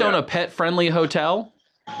Greystone a pet-friendly hotel?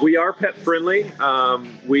 We are pet-friendly.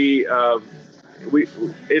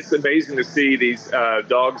 It's amazing to see these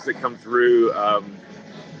dogs that come through.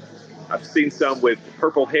 I've seen some with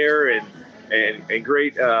purple hair and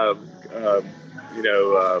great,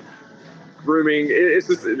 grooming.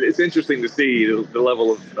 It's interesting to see the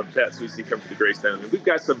level of pets we see come to the Greystone. And we've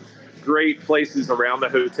got some great places around the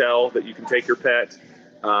hotel that you can take your pet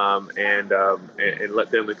and let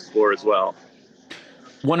them explore as well.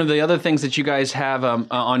 One of the other things that you guys have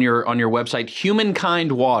on your website,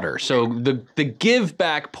 Humankind Water. So the give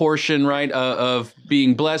back portion, right, of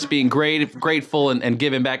being blessed, being grateful, and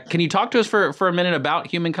giving back. Can you talk to us for a minute about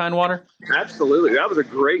Humankind Water? Absolutely, that was a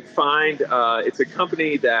great find. It's a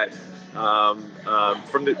company that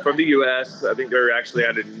from the U.S. I think they're actually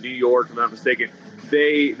out in New York, if I'm not mistaken.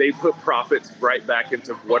 They put profits right back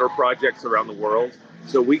into water projects around the world.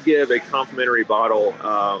 So we give a complimentary bottle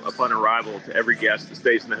upon arrival to every guest that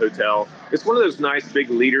stays in the hotel. It's one of those nice big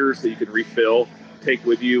liters that you can refill, take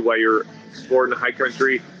with you while you're exploring the high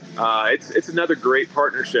country. It's another great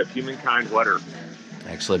partnership, Humankind Water.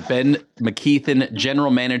 Excellent. Ben McKeithen, General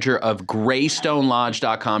Manager of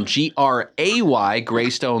GreysstoneLodge.com, GRAY,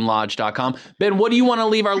 GreysstoneLodge.com. Ben, what do you want to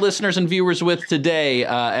leave our listeners and viewers with today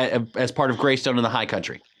as part of Greystone in the High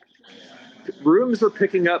Country? Rooms are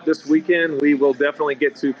picking up this weekend. We will definitely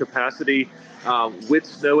get to capacity with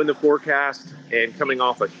snow in the forecast and coming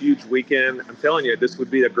off a huge weekend. I'm telling you, this would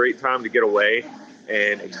be a great time to get away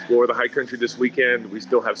and explore the high country this weekend. We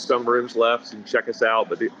still have some rooms left, so you can check us out.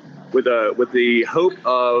 But with the hope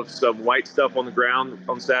of some white stuff on the ground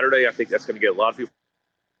on Saturday, I think that's going to get a lot of people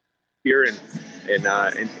here and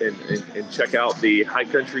check out the high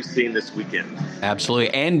country scene this weekend. Absolutely.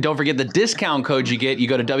 And don't forget the discount code you get. You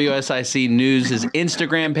go to WSIC News'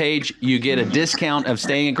 Instagram page. You get a discount of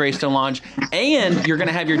staying at Greystone Lodge. And you're going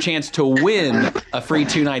to have your chance to win a free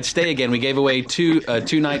 2-night stay again. We gave away two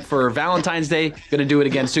night for Valentine's Day. Going to do it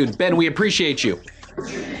again soon. Ben, we appreciate you.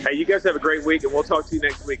 Hey, you guys have a great week, and we'll talk to you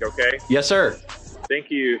next week, okay? Yes, sir. Thank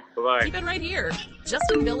you. Bye-bye. Keep it right here.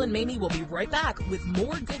 Justin, Bill, and Mamie will be right back with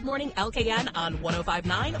more Good Morning LKN on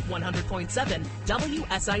 105.9, 100.7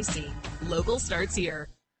 WSIC. Local starts here.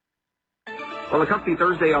 Well, a comfy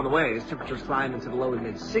Thursday on the way as temperatures climb into the low and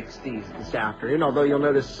mid-60s this afternoon, although you'll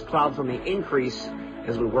notice clouds on the increase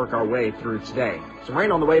as we work our way through today. Some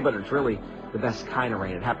rain on the way, but it's really the best kind of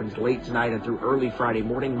rain. It happens late tonight and through early Friday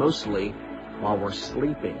morning, mostly while we're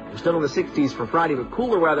sleeping. We're still in the 60s for Friday, but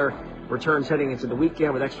cooler weather returns heading into the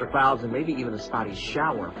weekend with extra clouds and maybe even a spotty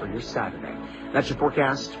shower for your Saturday. That's your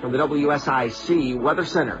forecast from the WSIC Weather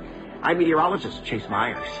Center. I'm meteorologist Chase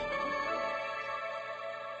Myers.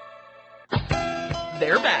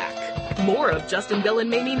 They're back. More of Justin, Bill, and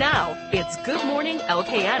Mamie now. It's Good Morning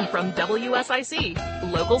LKN from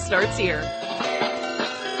WSIC. Local starts here.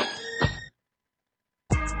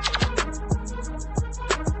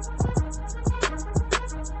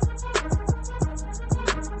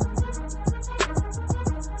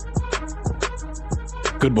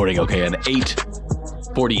 Good morning, okay, and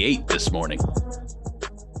 8:48 this morning.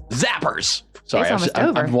 Zappers. Sorry, It's almost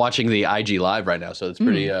over. I'm watching the IG live right now, so it's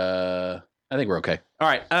pretty. I think we're okay. All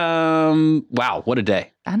right. Wow, what a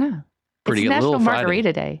day! I know. Pretty It's good. National Little Friday.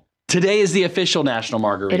 Margarita Day. Today is the official National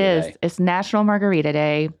Margarita It is. Day. It's National Margarita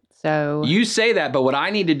Day. So You say that, but what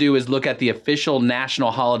I need to do is look at the official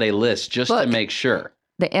national holiday list just to Look. make sure.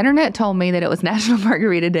 the internet told me that it was National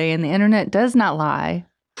Margarita Day, and the internet does not lie.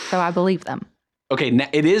 So I believe them. Okay,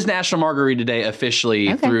 it is National Margarita Day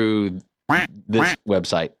officially through this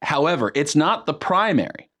website. However, it's not the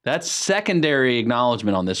primary. That's secondary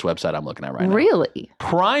acknowledgement on this website I'm looking at right now. Really?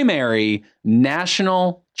 Primary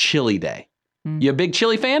National Chili Day. You a big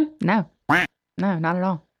chili fan? No. No, not at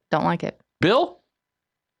all. Don't like it. Bill?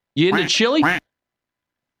 You into chili?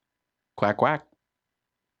 Quack, quack.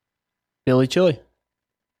 Billy Chili.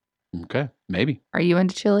 Okay, maybe. Are you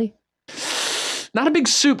into chili? Not a big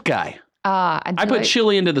soup guy. I put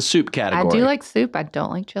chili into the soup I category. do like soup. I don't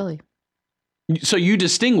like chili. So you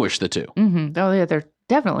distinguish the two. Mm-hmm. Oh, yeah, they're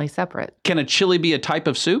definitely separate. Can a chili be a type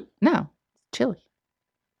of soup? No, it's chili.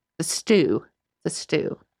 The stew. The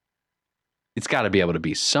stew. It's got to be able to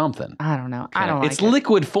be something. I don't know. I don't like It's it.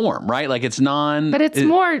 liquid form, right? Like it's non. But it's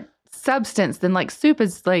more substance than like soup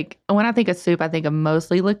is like, when I think of soup, I think of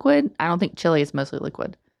mostly liquid. I don't think chili is mostly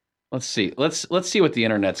liquid. Let's see. Let's see what the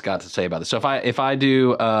internet's got to say about this. So if I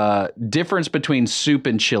do difference between soup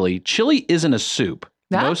and chili, chili isn't a soup.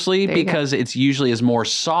 Ah, mostly there you go. because it's usually is more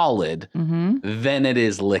solid Mm-hmm. than it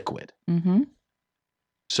is liquid. Mm-hmm.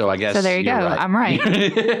 So I guess So there you you're go. right. I'm right.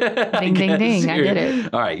 Ding, ding, ding. I did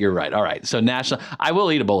it. All right, you're right. All right. So I will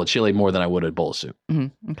eat a bowl of chili more than I would a bowl of soup.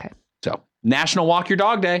 Mm-hmm. Okay. So National Walk Your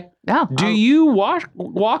Dog Day. Oh, Do you walk,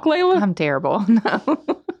 Layla? I'm terrible. No.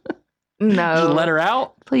 No. Just let her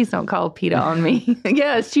out? Please don't call PETA on me.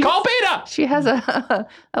 Yes. Call PETA! She has a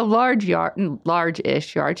large yard,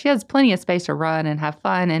 large-ish yard. She has plenty of space to run and have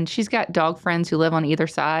fun. And she's got dog friends who live on either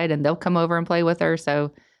side, and they'll come over and play with her.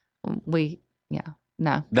 So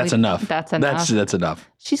no. That's enough. That's enough. That's enough.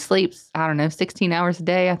 She sleeps, I don't know, 16 hours a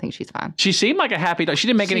day. I think she's fine. She seemed like a happy dog. She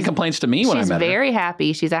didn't make any complaints to me when I met her. She's very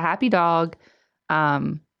happy. She's a happy dog.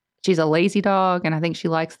 She's a lazy dog, and I think she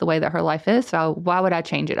likes the way that her life is. So why would I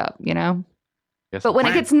change it up, you know? Yes. But when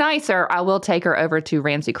it gets nicer, I will take her over to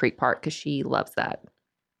Ramsey Creek Park because she loves that.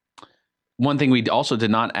 One thing we also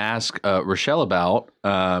did not ask Rochelle about,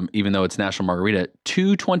 even though it's National Margarita,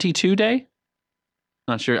 2/22 Day.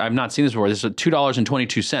 Not sure. I've not seen this before. This is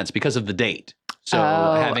 $2.22 because of the date. So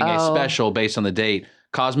having a special based on the date,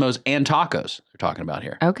 Cosmos and tacos they're talking about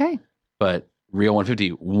here. Okay. But Real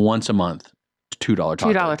 150 once a month, $2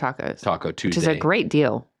 taco. $2 tacos. Taco Tuesday. Which is a great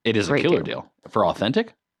deal. It is Great a killer deal. For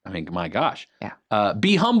authentic. I mean, my gosh. Yeah.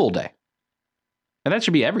 Be Humble Day. And that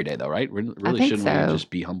should be every day, though, right? Really, think shouldn't so. we just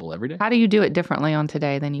be humble every day? How do you do it differently on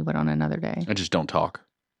today than you would on another day? I just don't talk.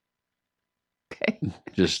 Okay.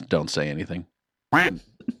 Just don't say anything.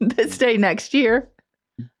 This day next year,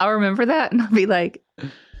 I'll remember that and I'll be like,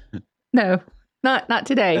 no, not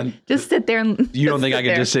today. And just sit there and You don't think I sit could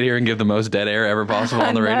there. just sit here and give the most dead air ever possible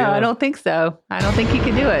on the radio? No, I don't think so. I don't think you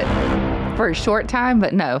could do it for a short time,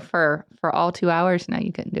 but no, for all 2 hours, no,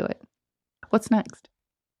 you couldn't do it. What's next?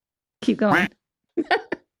 Keep going.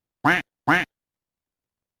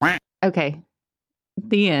 Okay.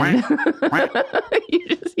 The end. You're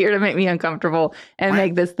just here to make me uncomfortable and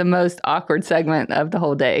make this the most awkward segment of the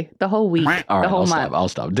whole day, the whole week, All right, the whole month. I'll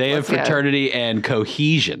stop. Day Let's of go. Fraternity and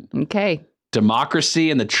Cohesion. Okay. Democracy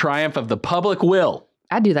and the triumph of the public will.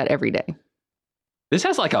 I do that every day. This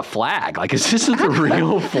has like a flag. Like, is this the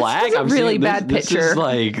real flag? This is a really seeing bad This picture. is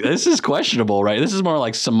like, this is questionable, right? This is more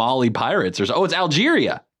like Somali pirates or it's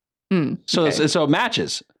Algeria. So it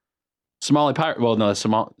matches. Somali pirate. Well, no,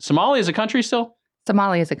 Somalia is a country still?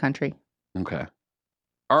 Somalia is a country. Okay.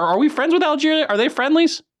 Are we friends with Algeria? Are they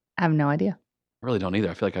friendlies? I have no idea. I really don't either.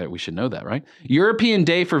 I feel like we should know that, right? European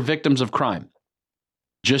Day for Victims of Crime.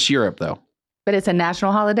 Just Europe, though. But it's a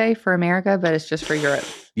national holiday for America, but it's just for Europe.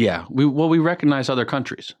 Yeah. We recognize other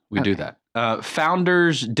countries. We do that.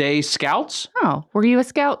 Founders Day Scouts. Oh, were you a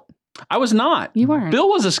scout? I was not. You weren't. Bill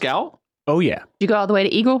was a scout. Oh, yeah. Did you go all the way to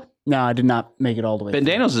Eagle? No, I did not make it all the way. Ben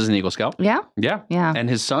Daniels is an Eagle Scout. Yeah? Yeah. Yeah. And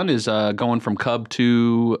his son is going from Cub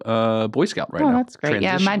to Boy Scout right now. Oh, that's great.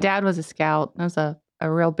 Yeah, my Transitioning. dad was a scout. That was a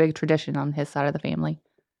real big tradition on his side of the family.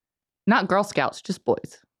 Not Girl Scouts, just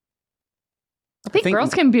boys. I think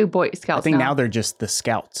girls can be Boy Scouts I think now they're just the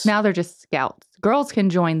Scouts. Now they're just Scouts. Girls can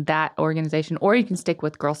join that organization, or you can stick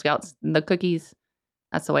with Girl Scouts. The cookies,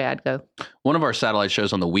 that's the way I'd go. One of our satellite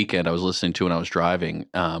shows on the weekend I was listening to when I was driving,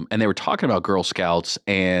 and they were talking about Girl Scouts,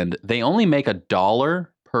 and they only make $1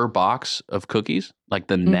 per box of cookies. Like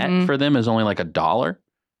the net for them is only like $1,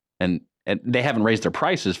 and they haven't raised their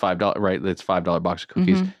prices $5, right? It's $5 box of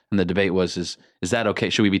cookies, and the debate was: is that okay?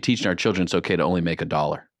 Should we be teaching our children it's okay to only make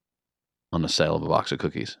 $1 on the sale of a box of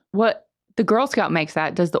cookies? What the Girl Scout makes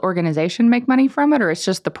that? Does the organization make money from it, or it's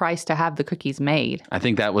just the price to have the cookies made? I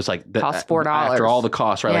think that was like Costs $4 after all the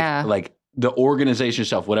costs, right? Yeah. Like the organization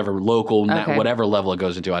itself, whatever local, Okay. whatever level it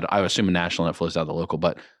goes into. I assume a national net flows down to local,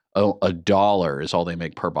 but $1 is all they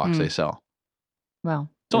make per box they sell. Well,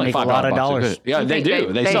 It's only Make a $5 lot of box dollars. cookies. Yeah, they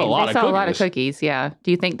do. They sell a lot of sell cookies. a lot of cookies. Yeah.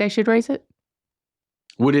 Do you think they should raise it?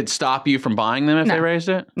 Would it stop you from buying them if No. they raised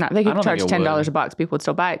it? No, they I could don't charge think it $10 would. a box. People would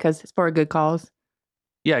still buy it because it's for a good cause.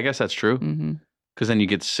 Yeah, I guess that's true. Because then you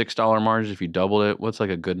get $6 margins if you doubled it. What's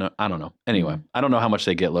like a good? I don't know. Anyway, I don't know how much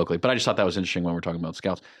they get locally, but I just thought that was interesting when we're talking about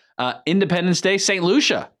Scouts. Independence Day, St.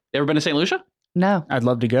 Lucia. You ever been to St. Lucia? No. I'd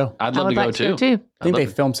love to go. I'd love to go too. I think they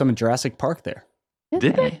filmed some in Jurassic Park there.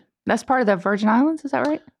 Did they? That's part of the Virgin Islands. Is that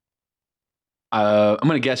right? I'm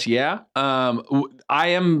going to guess, yeah. I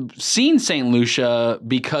am seeing St. Lucia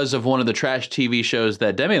because of one of the trash TV shows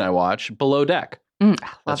that Demi and I watch, Below Deck.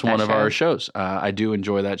 That's one of our shows. I do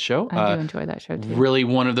enjoy that show. I do enjoy that show too. Really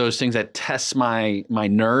one of those things that tests my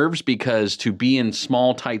nerves, because to be in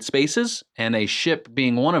small, tight spaces, and a ship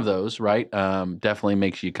being one of those, right, definitely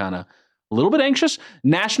makes you kind of a little bit anxious.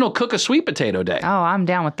 National Cook a Sweet Potato Day. Oh, I'm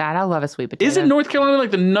down with that. I love a sweet potato. Isn't North Carolina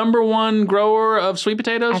like the #1 grower of sweet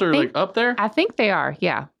potatoes, or like up there? I think they are.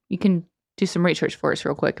 Yeah. You can do some research for us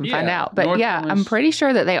real quick and find Yeah, out. But North yeah, I'm Carolina's- pretty pretty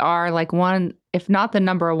sure that they are like one, if not the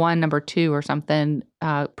 #1, #2 or something,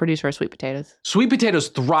 producer of sweet potatoes. Sweet potatoes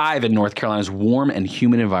thrive in North Carolina's warm and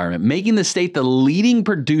humid environment, making the state the leading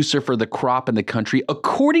producer for the crop in the country.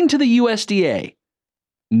 According to the USDA,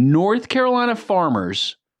 North Carolina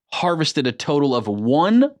farmers harvested a total of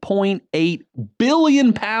 1.8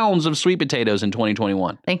 billion pounds of sweet potatoes in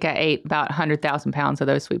 2021. I think I ate about 100,000 pounds of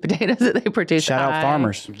those sweet potatoes that they produce. Shout out I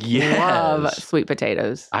farmers. love sweet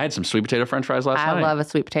potatoes. I had some sweet potato french fries last night. I love a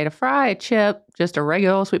sweet potato fry, a chip, just a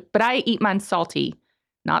regular old sweet. But I eat mine salty,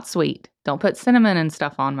 not sweet. Don't put cinnamon and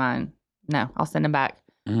stuff on mine. No, I'll send them back.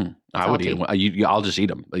 I would eat them. I'll just eat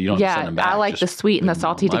them. You don't have to send them back. I like the Just sweet and the put them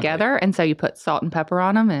on salty my plate. together. And so you put salt and pepper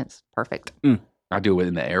on them and it's perfect. I do it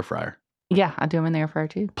in the air fryer. Yeah, I do them in the air fryer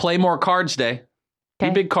too. Play more cards day. You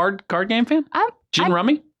a big card game fan? Gin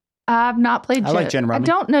rummy? I've not played I gin. like gin rummy. I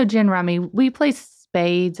don't know gin rummy. We play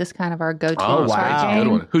spades. It's kind of our go-to Oh, card wow. game.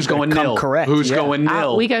 Good one. Who's going nil? correct, Who's yeah. going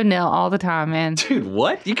nil? We go nil all the time, man. Dude,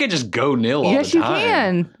 what? You can't just go nil all Yes, the you time.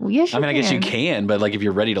 can. Yes, you I mean, I guess you can. can, but like if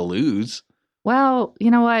you're ready to lose, Well,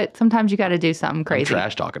 you know what? Sometimes you got to do something I'm crazy.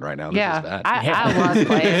 trash talking right now. This Yeah, is bad. I love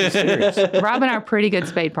playing. Rob and I are pretty good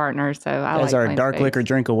spade partners, so I Guys like are a playing dark spades. liquor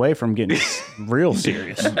drink away from getting real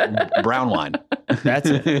serious. Brown wine. That's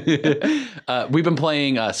it. We've been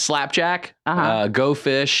playing Slapjack, Go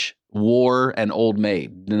Fish, War, and Old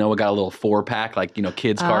Maid. You know, we got a little 4-pack, like, you know,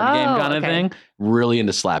 kids card game Oh, kind of okay. thing. Really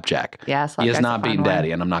into Slapjack. Yeah, He has Slapjack's not a fun beaten one.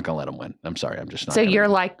 Daddy, and I'm not going to let him win. I'm sorry. I'm just not. So gonna.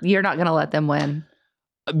 you're not going to let them win.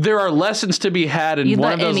 There are lessons to be had, and You'd one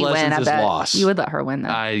let of those Amy lessons win, I is bet. loss. You would let her win,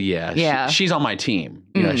 though. Yeah. Yeah. She's on my team.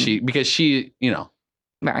 You know, because she, you know.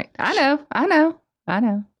 Right. I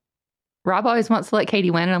know. Rob always wants to let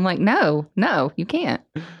Katie win, and I'm like, no, you can't.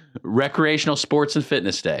 Recreational Sports and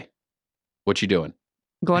Fitness Day. What you doing?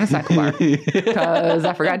 Going to cycle bar because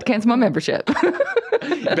I forgot to cancel my membership.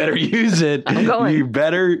 You better use it. I'm going. You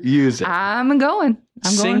better use it. I'm going.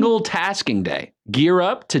 Single tasking day. Gear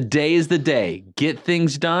up. Today is the day. Get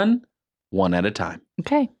things done one at a time.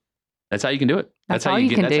 Okay. That's how you can do it. That's how all you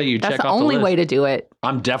you can That's do. how you That's check the off only the list. way to do it.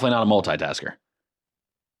 I'm definitely not a multitasker.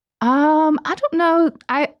 I don't know.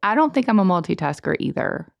 I don't think I'm a multitasker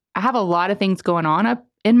either. I have a lot of things going on up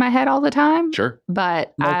in my head all the time. Sure.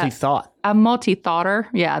 But Multi-thought. I'm a multi-thoughter.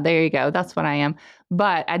 Yeah, there you go. That's what I am.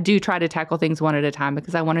 But I do try to tackle things one at a time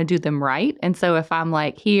because I want to do them right. And so if I'm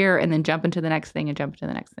like here and then jump into the next thing and jump into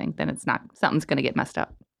the next thing, then it's not, something's going to get messed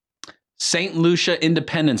up. St. Lucia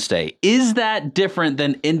Independence Day. Is that different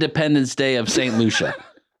than Independence Day of St. Lucia?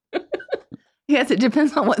 Yes, it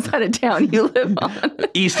depends on what side of town you live on.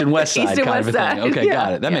 East and west side East and kind of west a thing. side. Okay, Yeah,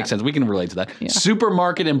 got it. That yeah. makes sense. We can relate to that. Yeah.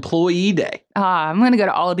 Supermarket Employee Day. I'm going to go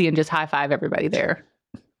to Aldi and just high five everybody there.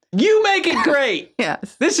 You make it great.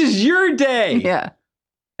 Yes. This is your day. Yeah.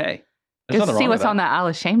 Hey. Just see what's on the Isle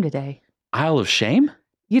of Shame today. Isle of Shame?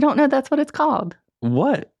 You don't know that's what it's called.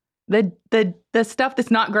 What? The stuff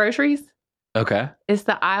that's not groceries. Okay. It's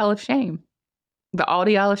the Isle of Shame. The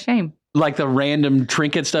Aldi Isle of Shame. Like the random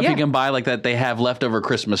trinket stuff Yeah. you can buy, like that they have leftover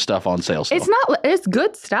Christmas stuff on sale still. It's not. It's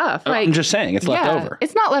good stuff. Like, I'm just saying, it's leftover.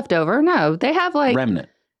 It's not leftover. No, they have like Remnant.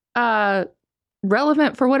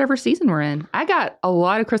 Relevant for whatever season we're in. I got a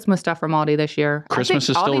lot of Christmas stuff from Aldi this year. Christmas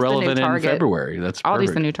is still relevant in February. That's Aldi's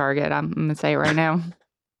perfect. the new Target. I'm gonna say it right now.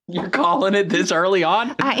 You're calling it this early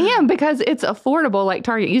on? I am, because it's affordable like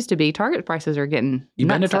Target used to be. Target prices are getting You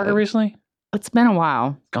been to nuts Target up. recently? It's been a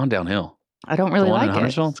while. It's gone downhill. I don't really The one like in it.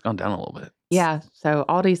 Huntersville, it's gone down a little bit. Yeah, so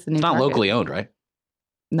Aldi's the new It's not Target. locally owned, right?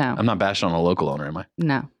 No, I'm not bashing on a local owner, am I?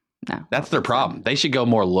 no. That's their problem. They should go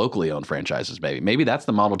more locally owned franchises, maybe. Maybe that's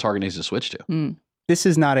the model Target needs to switch to. This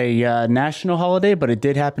is not a national holiday, but it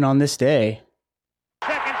did happen on this day.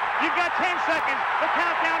 Seconds. You've got 10 seconds. The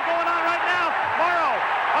countdown going on right now. Morrow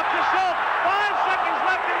up to Schultz. 5 seconds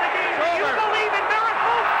left in the game. Do you believe in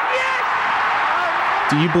miracles?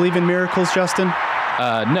 Yes! Do you believe in miracles, Justin?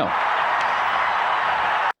 No.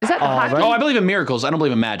 Is that the hockey? Oh, I believe in miracles. I don't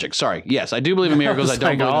believe in magic. Sorry. Yes, I do believe in miracles.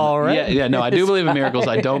 I don't believe in Yeah, no, I do believe in miracles.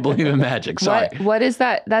 I don't believe in magic. Sorry. What is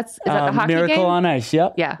that? Is that the hockey Miracle game? on Ice.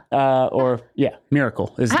 Yep. Yeah.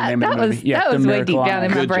 Miracle is the name of the movie. Yeah, that was The way Miracle deep on down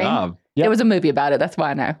in Ice. my brain. job. Yep. It was a movie about it. That's why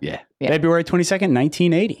I know. Yeah. February 22nd,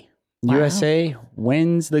 1980. Wow. USA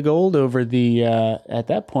wins the gold over the. At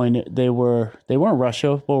that point, they weren't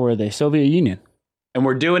Russia. What were they? Soviet Union. And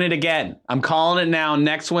we're doing it again. I'm calling it now.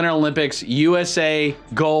 Next Winter Olympics, USA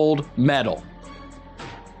gold medal.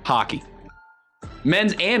 Hockey.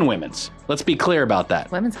 Men's and women's. Let's be clear about that.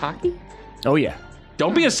 Women's hockey? Oh, yeah.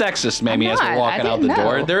 Don't be a sexist, Mamie, I'm as we're not. walking I out the didn't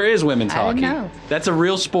door. know. There is women's I hockey. didn't know. That's a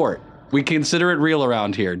real sport. We consider it real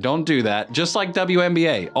around here. Don't do that. Just like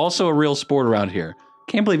WNBA, also a real sport around here.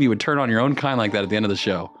 Can't believe you would turn on your own kind like that at the end of the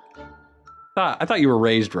show. I thought you were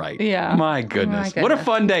raised right. Yeah. My goodness. My What a goodness.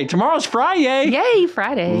 fun day. Tomorrow's Friday. Yay,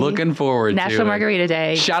 Friday. Looking forward to National it. Margarita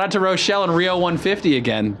Day. Shout out to Rochelle and Rio 150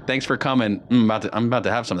 again. Thanks for coming. I'm about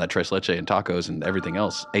to have some of that tres leche and tacos and everything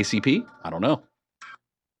else. ACP? I don't know.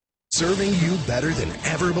 Serving you better than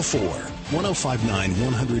ever before. 105.9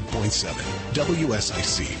 100.7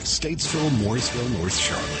 WSIC, Statesville, Mooresville, North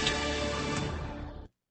Charlotte.